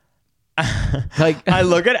you. Like I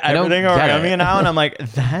look at I don't everything get around it. me now, and I'm like,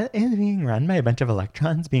 that is being run by a bunch of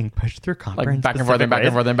electrons being pushed through copper. Like in back and forth and specific back and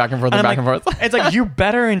ways. forth and back and forth and I'm back and like- forth. It's like you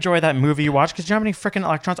better enjoy that movie you watch because you know how many freaking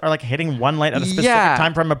electrons are like hitting one light at a specific Yeah.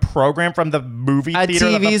 time from a program from the movie A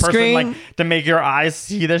theater that the TV person, screen? like to make your eyes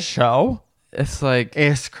see the show. It's like,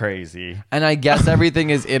 It's crazy. and I guess everything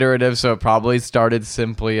is iterative, so it probably started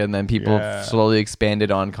simply, and then people Yeah. slowly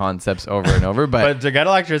expanded on concepts over and over. But to get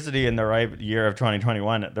electricity in the right year of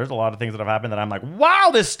 2021, there's a lot of things that have happened that I'm like, wow,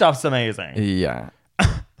 this stuff's amazing. yeah,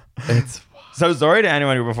 it's So sorry to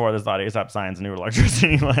anyone who before this thought ASAP Science knew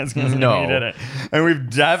electricity was because No. we did it. And we've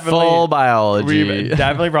definitely full biology. We've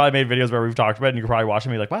definitely probably made videos where we've talked about it and you can probably watch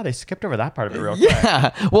them and be like, wow, they skipped over that part of it real quick.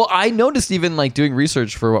 Yeah. Well, I noticed even like doing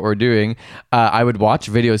research for what we're doing, I would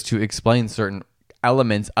watch videos to explain certain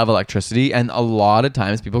elements of electricity, and a lot of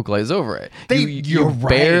times people glaze over it. You're you right.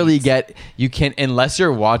 barely get, you can, unless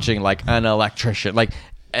you're watching like an electrician, like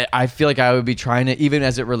I feel like I would be trying to, even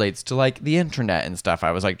as it relates to like the internet and stuff,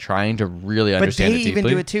 I was like trying to really But understand they it even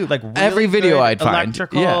deeply. do it too. Like really every video good I'd find.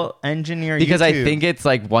 electrical Yeah. engineer Because I YouTube. think it's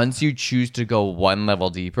like once you choose to go one level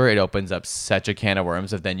deeper, it opens up such a can of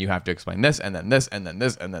worms of then you have to explain this and then this and then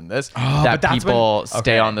this and then this that but that's people when- stay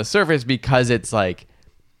okay. on the surface because it's like,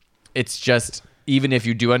 it's just, even if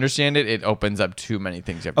you do understand it, it opens up too many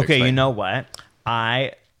things you have to Okay, explain. you know what?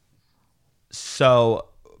 I So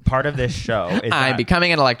part of this show is I'm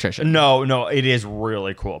becoming an electrician. No, it is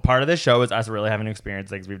really cool. Part of this show is us really having to experience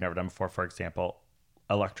things we've never done before. For example,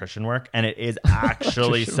 electrician work, and it is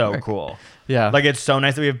actually so cool. Yeah. Like, it's so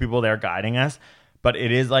nice that we have people there guiding us. But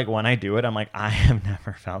it is like, when I do it, I'm like, I have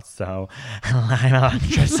never felt so alive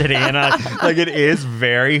electricity. And like, it is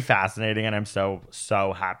very fascinating. And I'm so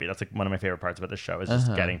happy. That's like one of my favorite parts about the show is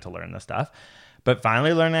just getting to learn this stuff. But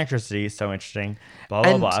finally learning electricity is so interesting. Blah,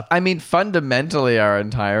 blah, And blah. I mean, fundamentally, our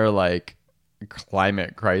entire like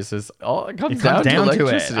climate crisis all comes down to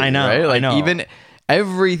electricity. I know. Right? Like, I know. even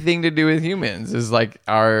everything to do with humans is like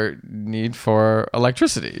our need for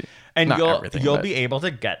electricity. And Not you'll everything, but- be able to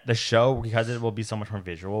get the show, because it will be so much more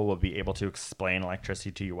visual. We'll be able to explain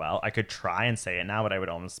electricity to you well. I could try and say it now, but I would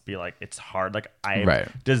almost be like, it's hard. Like, I Right.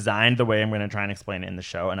 designed the way I'm going to try and explain it in the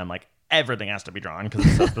show, and I'm like, everything has to be drawn because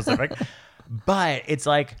it's so specific. But it's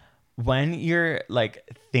like, when you're like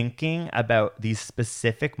thinking about these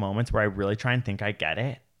specific moments where I really try and think I get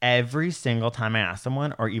it, every single time I ask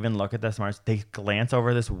someone or even look at the smarts, they glance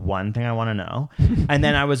over this one thing I want to know. And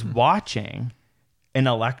then I was watching an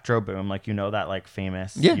Electro Boom, like, you know, that like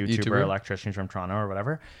famous YouTuber electrician from Toronto or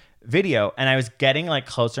whatever video, and I was getting like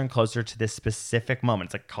closer and closer to this specific moment.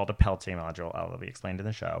 It's like called a Peltier module. I'll be explained in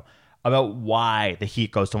the show about why the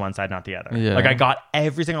heat goes to one side, not the other. Yeah. Like, I got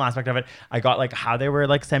every single aspect of it. I got like how they were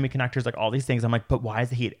like semiconductors, like all these things. I'm like, but why is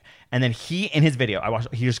the heat? And then he, in his video,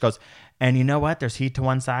 he just goes, and you know what? There's heat to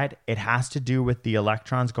one side. It has to do with the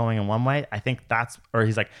electrons going in one way. I think that's, or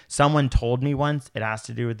he's like, someone told me once it has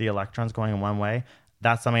to do with the electrons going in one way.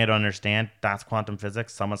 That's something I don't understand. That's quantum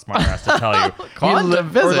physics. Someone smarter has to tell you. Quantum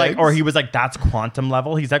physics? Or he was like, that's quantum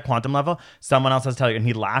level. He said quantum level. Someone else has to tell you. And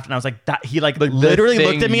he laughed. And I was like, that. He like literally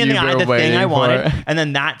looked at me in the eye, the thing I wanted. And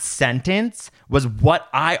then that sentence was what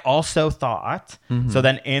I also thought. So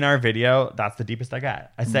then in our video, that's the deepest I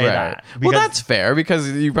got. I say that. Well, that's fair,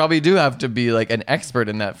 because you probably do have to be like an expert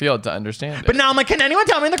in that field to understand it. But now I'm like, can anyone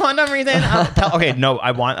tell me the quantum reason? Okay, no,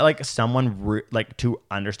 I want like someone like to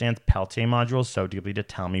understand Peltier modules so deeply to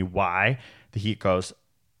tell me why the heat goes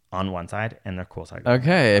on one side and the cool side.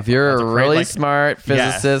 Okay, if you're a really like, smart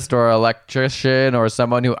physicist or electrician or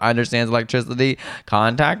someone who understands electricity,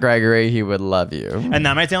 contact Gregory. He would love you. And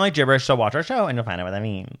that might sound like gibberish, so watch our show and you'll find out what that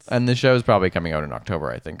means. And the show's probably coming out in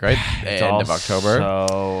October, I think, right? It's End all of October.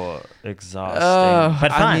 So exhausting.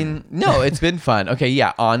 But fun. I mean, no, it's been fun. Okay,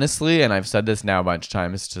 yeah, honestly, and I've said this now a bunch of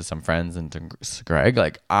times to some friends and to Greg,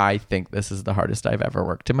 like, I think this is the hardest I've ever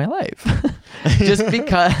worked in my life. Just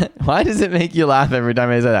because, why does it make you laugh every time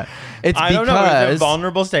I say that? It's I don't know. It's a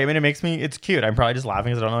vulnerable statement. It's cute. I'm probably just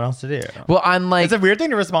laughing because I don't know what else to do. Well, I'm like, it's a weird thing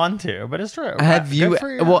to respond to, but it's true. Have you? Good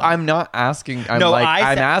for you. Well, I'm not asking. I'm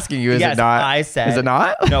asking you. Is yes, it not? I said. Is it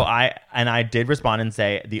not? No, I did respond and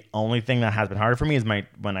say the only thing that has been harder for me is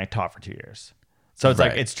when I taught for 2 years. So it's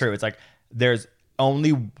like, it's true. It's like there's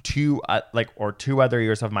only two other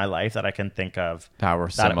years of my life that I can think of that were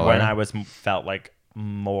similar when I felt like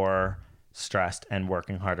more stressed and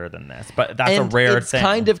working harder than this. But that's a rare it's thing. It's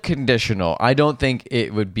kind of conditional. I don't think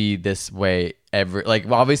it would be this way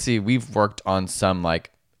obviously we've worked on some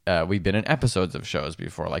we've been in episodes of shows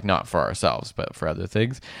before, like not for ourselves but for other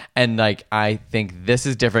things, and like I think this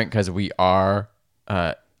is different because we are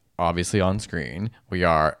obviously on screen, we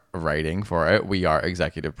are writing for it, we are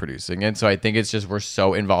executive producing it, so I think it's just we're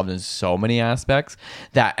so involved in so many aspects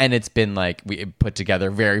and it's been like we put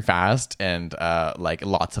together very fast and like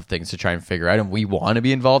lots of things to try and figure out, and we want to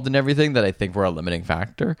be involved in everything, that I think we're a limiting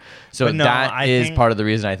factor. So I think part of the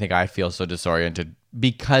reason I think I feel so disoriented,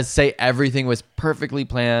 because say everything was perfectly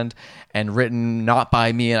planned and written not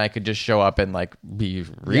by me and I could just show up and like be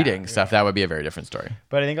reading stuff, that would be a very different story.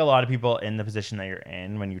 But I think a lot of people in the position that you're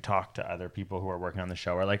in, when you talk to other people who are working on the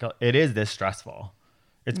show, are like, it is this stressful.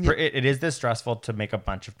 It is this stressful to make a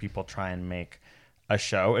bunch of people try and make a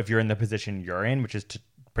show if you're in the position you're in, which is to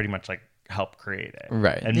pretty much like help create it,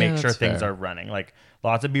 right, and make sure things are running. Like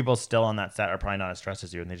lots of people still on that set are probably not as stressed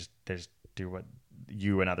as you, and they just do what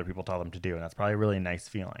you and other people tell them to do, and that's probably a really nice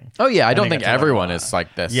feeling. Oh yeah, I don't think everyone is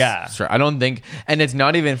like this. Yeah, sure. I don't think, and it's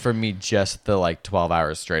not even for me just the like 12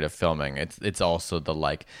 hours straight of filming. It's also the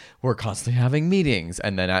like we're constantly having meetings,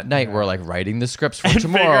 and then at night we're like writing the scripts for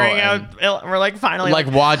tomorrow. We're like finally like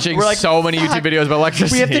watching like, so many YouTube videos about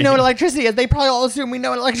electricity. We have to know what electricity is. They probably all assume we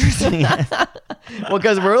know what electricity is. Well,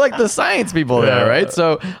 because we're like the science people there, right?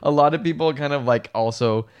 So a lot of people kind of like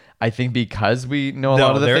also. I think because we know a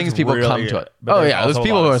lot of the things, people come to it. Oh yeah, there's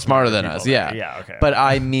people who are smarter than us. Yeah, okay. But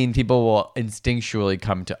I mean, people will instinctually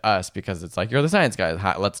come to us because it's like, you're the science guys.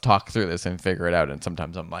 Let's talk through this and figure it out. And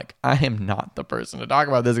sometimes I'm like, I am not the person to talk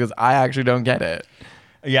about this because I actually don't get it.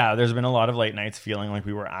 Yeah, there's been a lot of late nights feeling like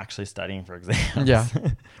we were actually studying for exams. Yeah.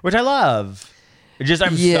 Which I love. It's just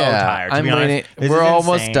I'm so tired. To be honest, we're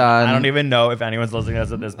almost insane. done. I don't even know if anyone's listening to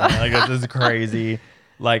us at this point. Like, this is crazy.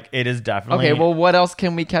 Like, it is definitely. Okay, well, what else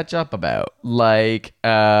can we catch up about? Like,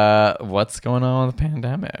 what's going on with the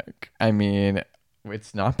pandemic? I mean,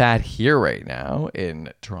 it's not bad here right now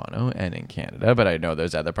in Toronto and in Canada, but I know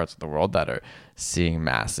there's other parts of the world that are seeing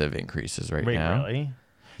massive increases right Wait, now. really?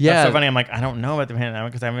 Yeah. That's so funny. I'm like, I don't know about the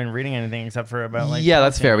pandemic because I haven't been reading anything except for about like. Yeah,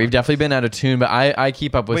 that's fair. We've definitely been out of tune, but I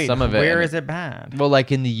keep up with Wait, some of it. Where and is it bad? Well,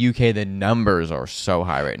 like in the UK, the numbers are so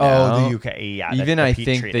high right now. Oh, the UK. Yeah. Even the I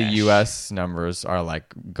think the Petri dish. US numbers are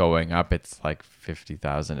like going up. It's like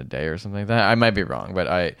 50,000 a day or something like that. I might be wrong, but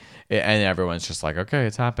and everyone's just like, okay,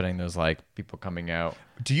 it's happening. There's like people coming out.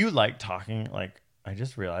 Do you like talking? Like, I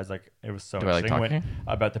just realized like it was so Do I like interesting talking?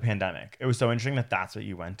 about the pandemic. It was so interesting that that's what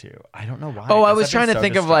you went to. I don't know why. Oh, I I've was been trying to so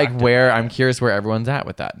think of like distracted where by I'm it. curious where everyone's at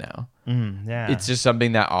with that now. Yeah. It's just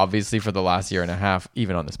something that obviously for the last year and a half,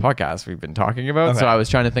 even on this podcast, we've been talking about. Okay. So I was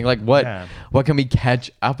trying to think like what can we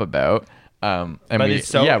catch up about? And But we've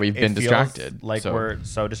it been feels distracted. Like so. we're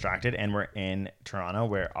so distracted, and we're in Toronto,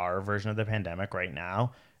 where our version of the pandemic right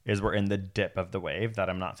now is we're in the dip of the wave. That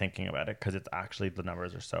I'm not thinking about it because it's actually the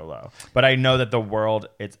numbers are so low. But I know that the world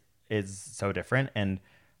is so different, and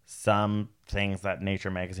some things that Nature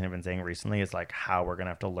Magazine have been saying recently is like how we're gonna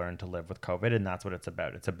have to learn to live with COVID, and that's what it's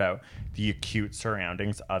about. It's about the acute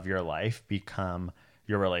surroundings of your life become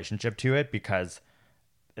your relationship to it, because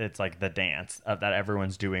it's like the dance of that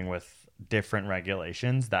everyone's doing with different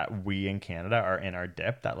regulations that we in Canada are in our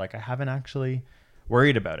dip that like I haven't actually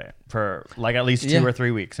worried about it for like at least 2 or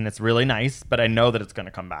 3 weeks, and it's really nice, but I know that it's going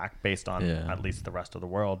to come back based on at least the rest of the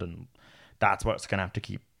world, and that's what's going to have to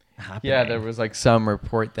keep happening. Yeah, there was like some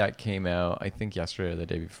report that came out, I think yesterday or the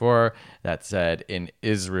day before, that said in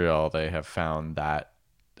Israel they have found that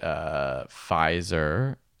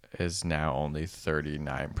Pfizer is now only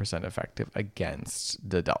 39% effective against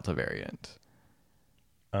the Delta variant.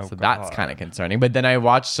 Oh, So that's kind of concerning. But then I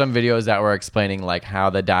watched some videos that were explaining like how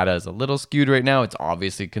the data is a little skewed right now. It's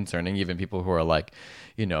obviously concerning. Even people who are like,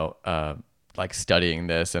 like studying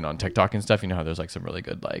this and on TikTok and stuff, you know how there's like some really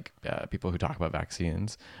good like people who talk about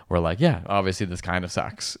vaccines were like, yeah, obviously this kind of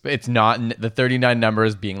sucks. It's not the 39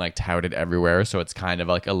 numbers being like touted everywhere. So it's kind of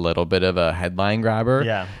like a little bit of a headline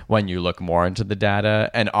grabber when you look more into the data.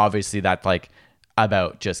 And obviously that's like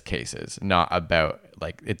about just cases, not about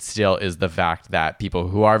like it still is the fact that people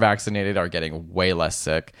who are vaccinated are getting way less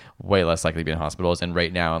sick, way less likely to be in hospitals. And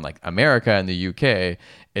right now in like America and the UK,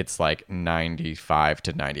 it's like 95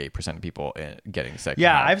 to 98% of people getting sick.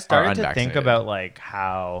 Yeah, I've started to think unvaccinated. about like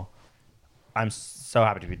how I'm so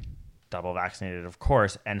happy to be double vaccinated, of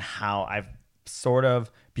course, and how I've sort of,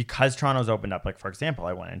 because Toronto's opened up, like for example,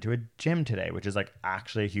 I went into a gym today, which is like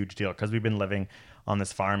actually a huge deal because we've been living on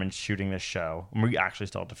this farm and shooting this show. And we actually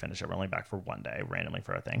still have to finish it. We're only back for one day randomly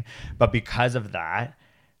for a thing. But because of that,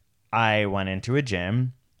 I went into a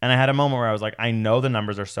gym and I had a moment where I was like, I know the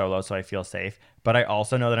numbers are so low, so I feel safe. But I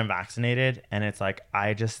also know that I'm vaccinated. And it's like,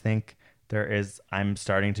 I just think I'm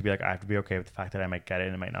starting to be like, I have to be okay with the fact that I might get it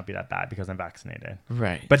and it might not be that bad because I'm vaccinated.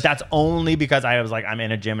 Right. But that's only because I was like, I'm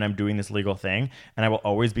in a gym and I'm doing this legal thing. And I will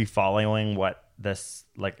always be following what this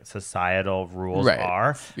like societal rules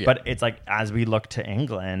are. Yeah. But it's like, as we look to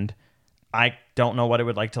England, I don't know what it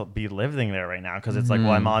would like to be living there right now. Cause it's like,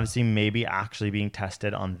 well, I'm obviously maybe actually being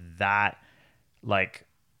tested on that like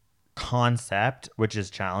concept, which is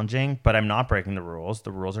challenging, but I'm not breaking the rules.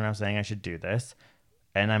 The rules are now saying I should do this.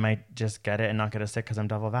 And I might just get it and not get as sick because I'm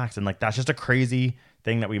double vaxxed. And like, that's just a crazy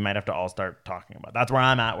thing that we might have to all start talking about. That's where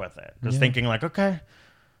I'm at with it. Just thinking like, okay,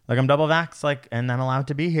 like I'm double vaxxed, like, and I'm allowed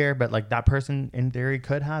to be here, but like that person in theory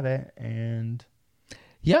could have it. And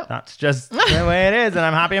yeah, that's just the way it is. And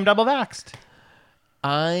I'm happy I'm double vaxxed.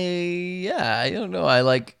 I don't know.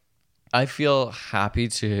 I feel happy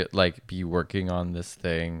to like be working on this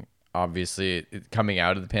thing. Obviously coming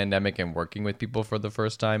out of the pandemic and working with people for the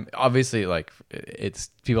first time, obviously like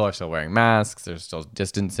it's people are still wearing masks, there's still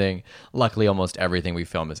distancing. Luckily almost everything we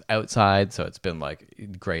film is outside, so it's been like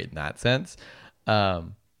great in that sense.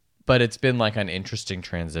 But it's been like an interesting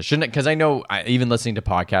transition because I know even listening to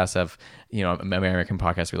podcasts of, American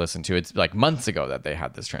podcasts we listen to, it's like months ago that they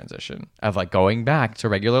had this transition of like going back to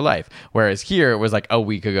regular life. Whereas here it was like a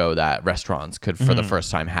week ago that restaurants could for the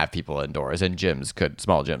first time have people indoors and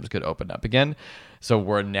small gyms could open up again. So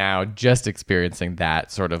we're now just experiencing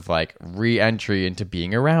that sort of like re-entry into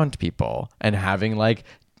being around people and having like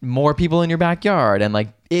more people in your backyard, and like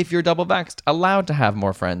if you're double vaxxed, allowed to have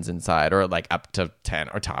more friends inside, or like up to 10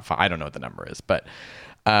 or top 5. I don't know what the number is, but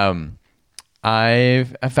I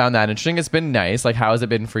found that interesting. It's been nice. Like, how has it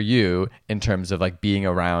been for you in terms of like being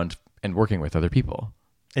around and working with other people?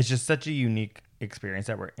 It's just such a unique experience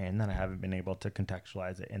that we're in that I haven't been able to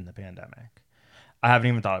contextualize it in the pandemic. I haven't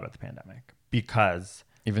even thought about the pandemic because...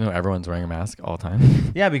 Even though everyone's wearing a mask all the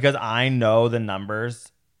time? Yeah, because I know the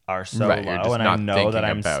numbers are so Right, you're low just and I not know thinking that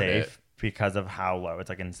I'm about safe it. because of how low. It's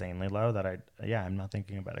like insanely low that I'm not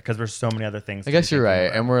thinking about it because there's so many other things. I guess you're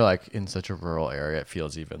right. And we're like in such a rural area, it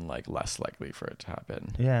feels even like less likely for it to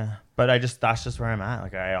happen. Yeah, but that's just where I'm at.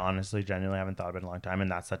 Like, I honestly, genuinely haven't thought about it in a long time,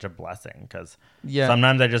 and that's such a blessing because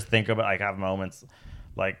sometimes I just think about, like, have moments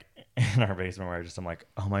like in our basement where I'm like,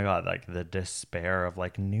 oh my god, like the despair of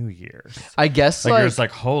like New Year's. I guess like you're just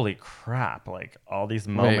like, holy crap, like all these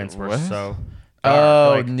moments were so dark.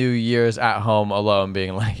 Oh, like, New Year's at home alone,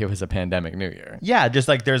 being like it was a pandemic New Year. Yeah, just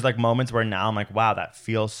like there's like moments where now I'm like, wow, that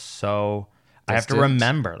feels so. I have to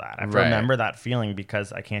remember that. I have to remember that feling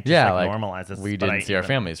because I can't just like normalize this. We didn't see our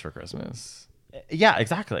families for Christmas. Yeah,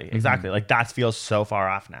 exactly. Like that feels so far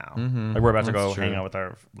off now. Like we're about to go hang out with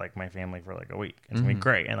our my family for like a week. It's gonna be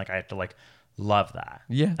great, and like I have to like love that.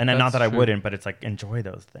 Yeah, and then not that I wouldn't, but it's like enjoy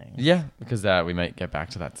those things. Yeah, because we might get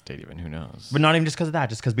back to that state even. Who knows? But not even just because of that,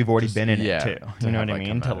 just because we've already been in it too. You know what I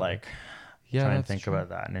mean? To like try and think about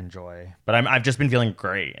that and enjoy. But I've just been feeling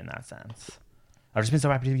great in that sense. I've just been so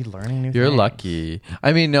happy to be learning new things. You're lucky.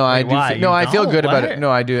 I mean, no, I do. I feel good about it.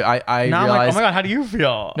 No, I do. I now realize. I'm like, oh my god, how do you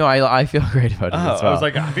feel? No, I feel great about it as well. I was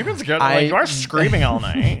like, have you been scared? Like, you are screaming all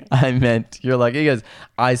night. I meant you're lucky because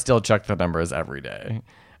I still check the numbers every day.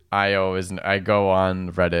 I go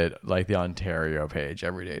on Reddit, like the Ontario page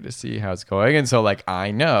every day to see how it's going. And so like,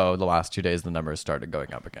 I know the last 2 days, the numbers started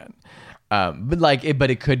going up again. But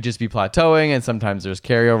it could just be plateauing, and sometimes there's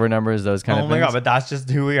carryover numbers, those kind of things. Oh my god! But that's just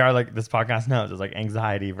who we are. Like this podcast knows, it's like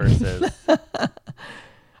anxiety versus.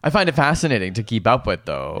 I find it fascinating to keep up with,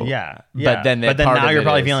 though. Yeah. But then now you're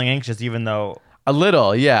probably feeling anxious, even though a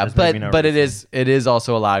little, yeah. But it reason. is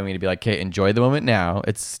also allowing me to be like, okay, enjoy the moment now.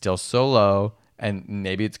 It's still so low, and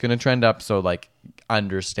maybe it's gonna trend up. So like,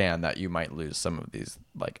 understand that you might lose some of these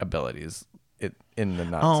like abilities. In the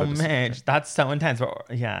not oh man, that's so intense. But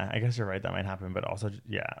yeah, I guess you're right. That might happen. But also,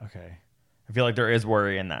 yeah, okay. I feel like there is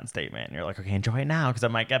worry in that statement. You're like, okay, enjoy it now because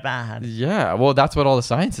it might get bad. Yeah, well, that's what all the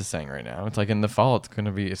science is saying right now. It's like in the fall, it's going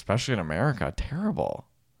to be, especially in America, terrible.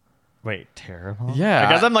 Wait, terrible? Yeah.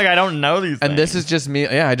 I guess I'm like, I don't know these things. And this is just me.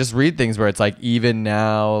 Yeah, I just read things where it's like, even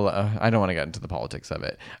now, I don't want to get into the politics of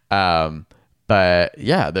it. But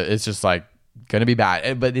yeah, it's just like going to be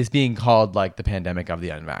bad. But it's being called like the pandemic of the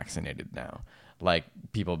unvaccinated now. Like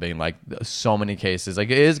people being like, so many cases, like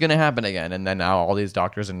it is going to happen again. And then now all these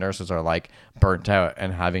doctors and nurses are like burnt out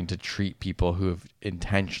and having to treat people who have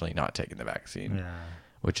intentionally not taken the vaccine. Yeah.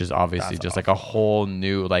 Which is obviously just like a whole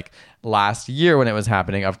new, like last year when it was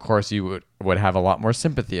happening, of course you would have a lot more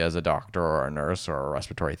sympathy as a doctor or a nurse or a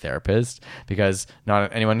respiratory therapist because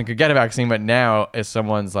not anyone could get a vaccine. But now if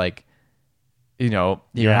someone's like,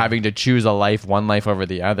 you're having to choose one life over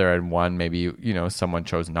the other, and one maybe, someone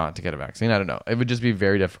chose not to get a vaccine. I don't know. It would just be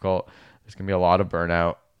very difficult. There's going to be a lot of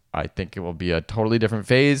burnout. I think it will be a totally different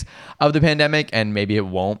phase of the pandemic, and maybe it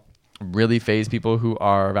won't really phase people who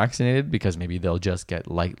are vaccinated because maybe they'll just get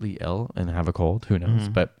lightly ill and have a cold. Who knows?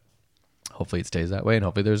 Mm-hmm. But hopefully it stays that way, and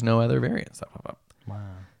hopefully there's no other variants that pop up. Wow.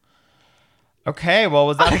 Okay, well,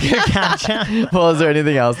 was that a good catch up? Well, is there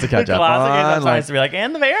anything else to catch up on? Nice to be like,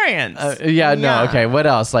 and the variants. No, okay. What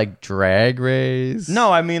else? Like Drag Race?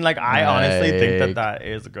 No, I mean, like, I honestly think that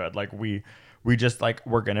is good. Like, we just, like,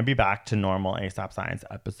 we're going to be back to normal ASAP Science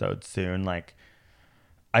episodes soon. Like,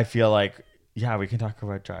 I feel like, yeah, we can talk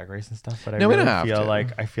about Drag Race and stuff, but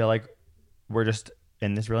I feel like we're just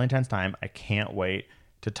in this really intense time. I can't wait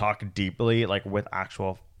to talk deeply, like, with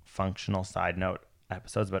actual functional side note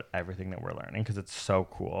episodes about everything that we're learning because it's so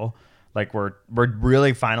cool. Like we're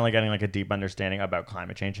really finally getting like a deep understanding about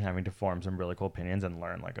climate change and having to form some really cool opinions and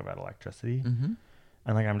learn like about electricity. Mm-hmm.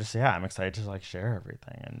 And like I'm excited to like share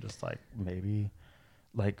everything and just like maybe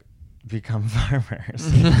like become farmers.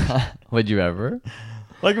 Would you ever?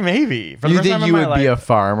 Like maybe. For you think you would be a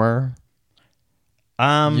farmer?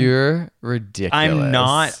 You're ridiculous. I'm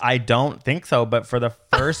not. I don't think so. But for the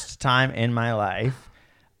first time in my life,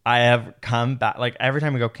 I have come back, like every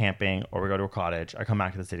time we go camping or we go to a cottage, I come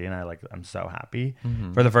back to the city and I'm so happy.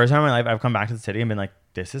 Mm-hmm. For the first time in my life, I've come back to the city and been like,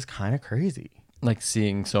 this is kind of crazy. Like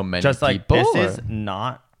seeing so many just like, people. This is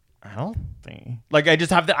not healthy. Like I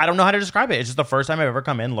just I don't know how to describe it. It's just the first time I've ever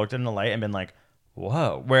come in, looked in the light and been like,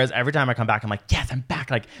 whoa. Whereas every time I come back, I'm like, yes, I'm back.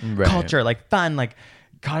 Like culture, like fun, like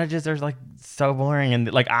cottages are like so boring.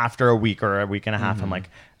 And like after a week or a week and a half, I'm like,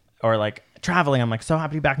 or like traveling, I'm like so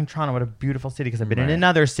happy to be back in Toronto. What a beautiful city, because I've been in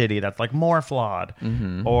another city that's like more flawed.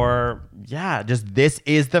 Or just this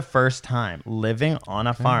is the first time living on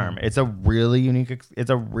a farm. It's a really unique, it's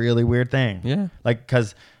a really weird thing. Yeah. Like,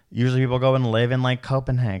 because usually people go and live in like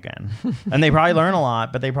Copenhagen and they probably learn a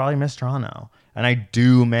lot, but they probably miss Toronto. And I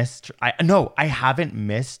do miss, I haven't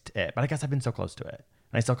missed it, but I guess I've been so close to it.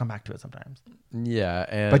 And I still come back to it sometimes. Yeah.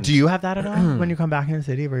 And But do you have that at all when you come back in the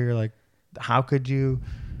city where you're like, how could you?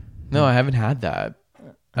 No, I haven't had that.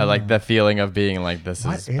 I like the feeling of being like, this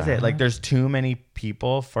What is is bad. it? Like, there's too many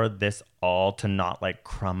people for this all to not like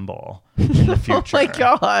crumble in the future. Oh my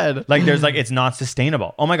God. Like, there's like, it's not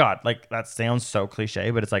sustainable. Oh my God. Like, that sounds so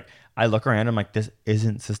cliche, but it's like, I look around and I'm like, this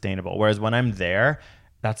isn't sustainable. Whereas when I'm there,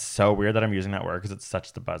 that's so weird that I'm using that word because it's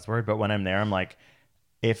such the buzzword. But when I'm there, I'm like,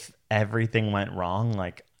 if everything went wrong,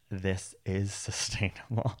 like, this is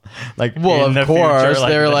sustainable. Like, Well, in of the course, future,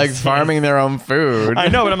 they're this like is- farming their own food. I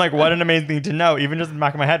know, but I'm like, what an amazing thing to know. Even just in the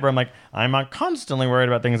back of my head where I'm like, I'm not constantly worried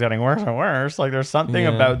about things getting worse and worse. Like, there's something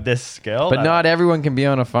about this skill. But that- not everyone can be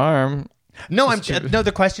on a farm. No,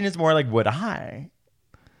 the question is more like, would I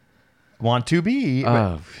want to be?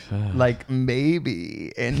 Like,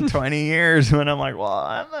 maybe in 20 years when I'm like,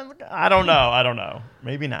 well, I don't know.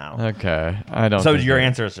 Maybe now. Okay. I don't So think your that-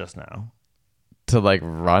 answer is just no. to like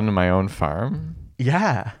run my own farm?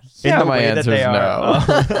 Yeah. Yeah, In the my way that answer they is are. no.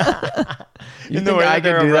 In the think way I that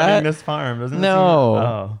they're could do running that? this farm. Doesn't it No. seem-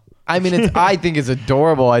 Oh. I mean, I think it's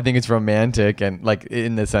adorable. I think it's romantic, and like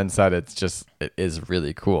in the sense that it is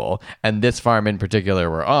really cool. And this farm in particular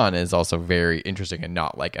we're on is also very interesting and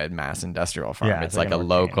not like a mass industrial farm. Yeah, it's it's like like a an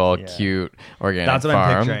local, organic, yeah. cute, organic That's what farm.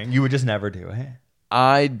 I'm picturing. You would just never do it.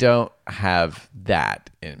 I don't have that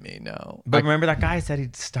in me. No, But remember that guy said he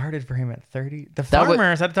started for him at 30. The That would-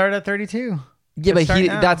 farmer said it started at 32. yeah, Let's but start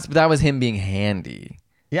now. that was him being handy.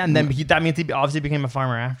 Yeah, and then that means he obviously became a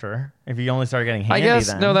farmer after. If he only started getting handy, I guess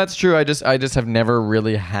then. no, that's true. I just have never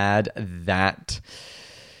really had that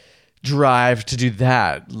drive to do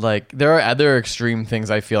that. Like there are other extreme things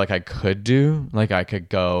I feel like I could do. Like I could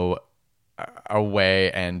go away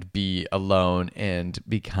and be alone and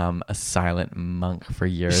become a silent monk for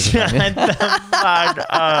years. Shut the fuck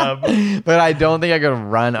up. But I don't think I could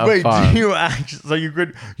run a Wait, farm. do you actually? So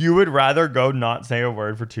you would rather go not say a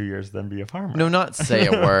word for 2 years than be a farmer? No, not say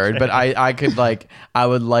a word, but I could like, I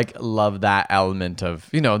would like love that element of,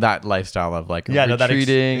 that lifestyle of like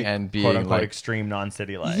retreating and being quote unquote like extreme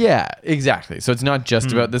non-city life. Yeah, exactly. So it's not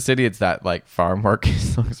just about the city. It's that like farm work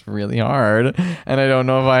looks really hard, and I don't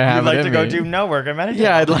know if I have You'd like it to in go me. do no work and meditate.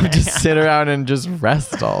 Yeah, I'd love to sit around and just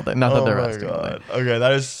rest all day. Not that they're resting all day. Okay,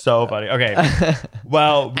 that is so funny. Okay,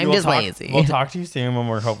 well, I'm just lazy. We'll talk to you soon when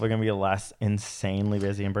we're hopefully going to be less insanely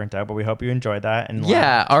busy and burnt out. But we hope you enjoyed that. And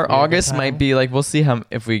Yeah, our we had a good August might time. be like, we'll see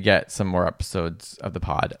if we get some more episodes of the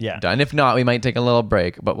pod Yeah. done. If not, we might take a little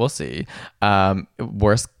break, but we'll see.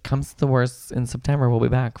 Worst comes to worst, in September we'll be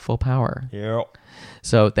back full power. Yeah.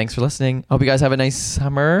 So thanks for listening. Hope you guys have a nice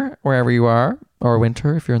summer wherever you are, or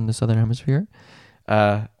winter if you're in the southern hemisphere.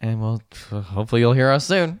 And we'll hopefully you'll hear us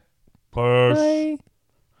soon. Bye.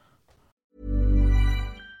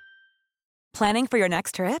 Planning for your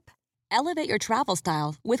next trip? Elevate your travel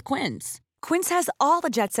style with Quince. Quince has all the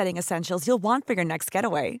jet-setting essentials you'll want for your next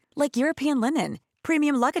getaway, like European linen,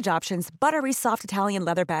 premium luggage options, buttery soft Italian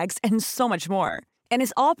leather bags, and so much more. And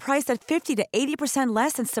is all priced at 50 to 80%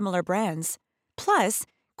 less than similar brands. Plus,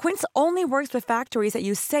 Quince only works with factories that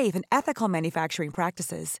use safe and ethical manufacturing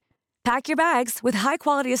practices. Pack your bags with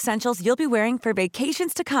high-quality essentials you'll be wearing for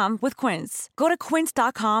vacations to come with Quince. Go to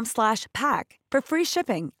quince.com/pack for free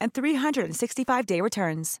shipping and 365-day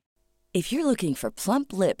returns. If you're looking for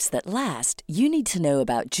plump lips that last, you need to know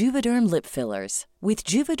about Juvederm lip fillers. With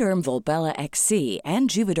Juvederm Volbella XC and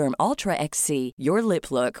Juvederm Ultra XC, your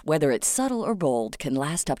lip look, whether it's subtle or bold, can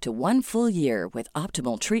last up to 1 full year with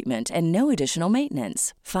optimal treatment and no additional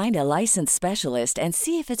maintenance. Find a licensed specialist and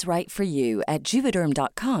see if it's right for you at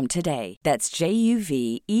Juvederm.com today. That's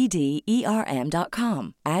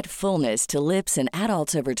JUVEDERM.com. Add fullness to lips in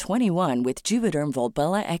adults over 21 with Juvederm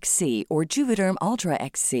Volbella XC or Juvederm Ultra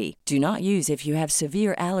XC. Do not use if you have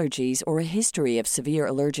severe allergies or a history of severe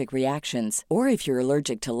allergic reactions, or if you're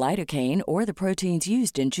allergic to lidocaine or the proteins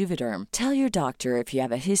used in Juvederm. Tell your doctor if you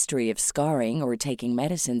have a history of scarring or taking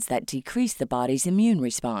medicines that decrease the body's immune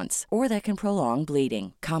response or that can prolong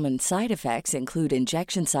bleeding. Common side effects include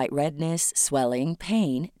injection site redness, swelling,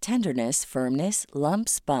 pain, tenderness, firmness,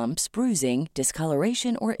 lumps, bumps, bruising,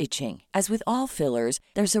 discoloration, or itching. As with all fillers,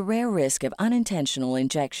 there's a rare risk of unintentional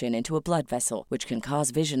injection into a blood vessel, which can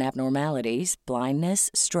cause vision abnormalities,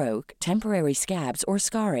 blindness, stroke, temporary scabs, or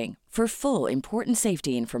scarring. For full, important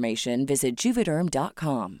safety information, visit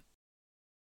Juvederm.com.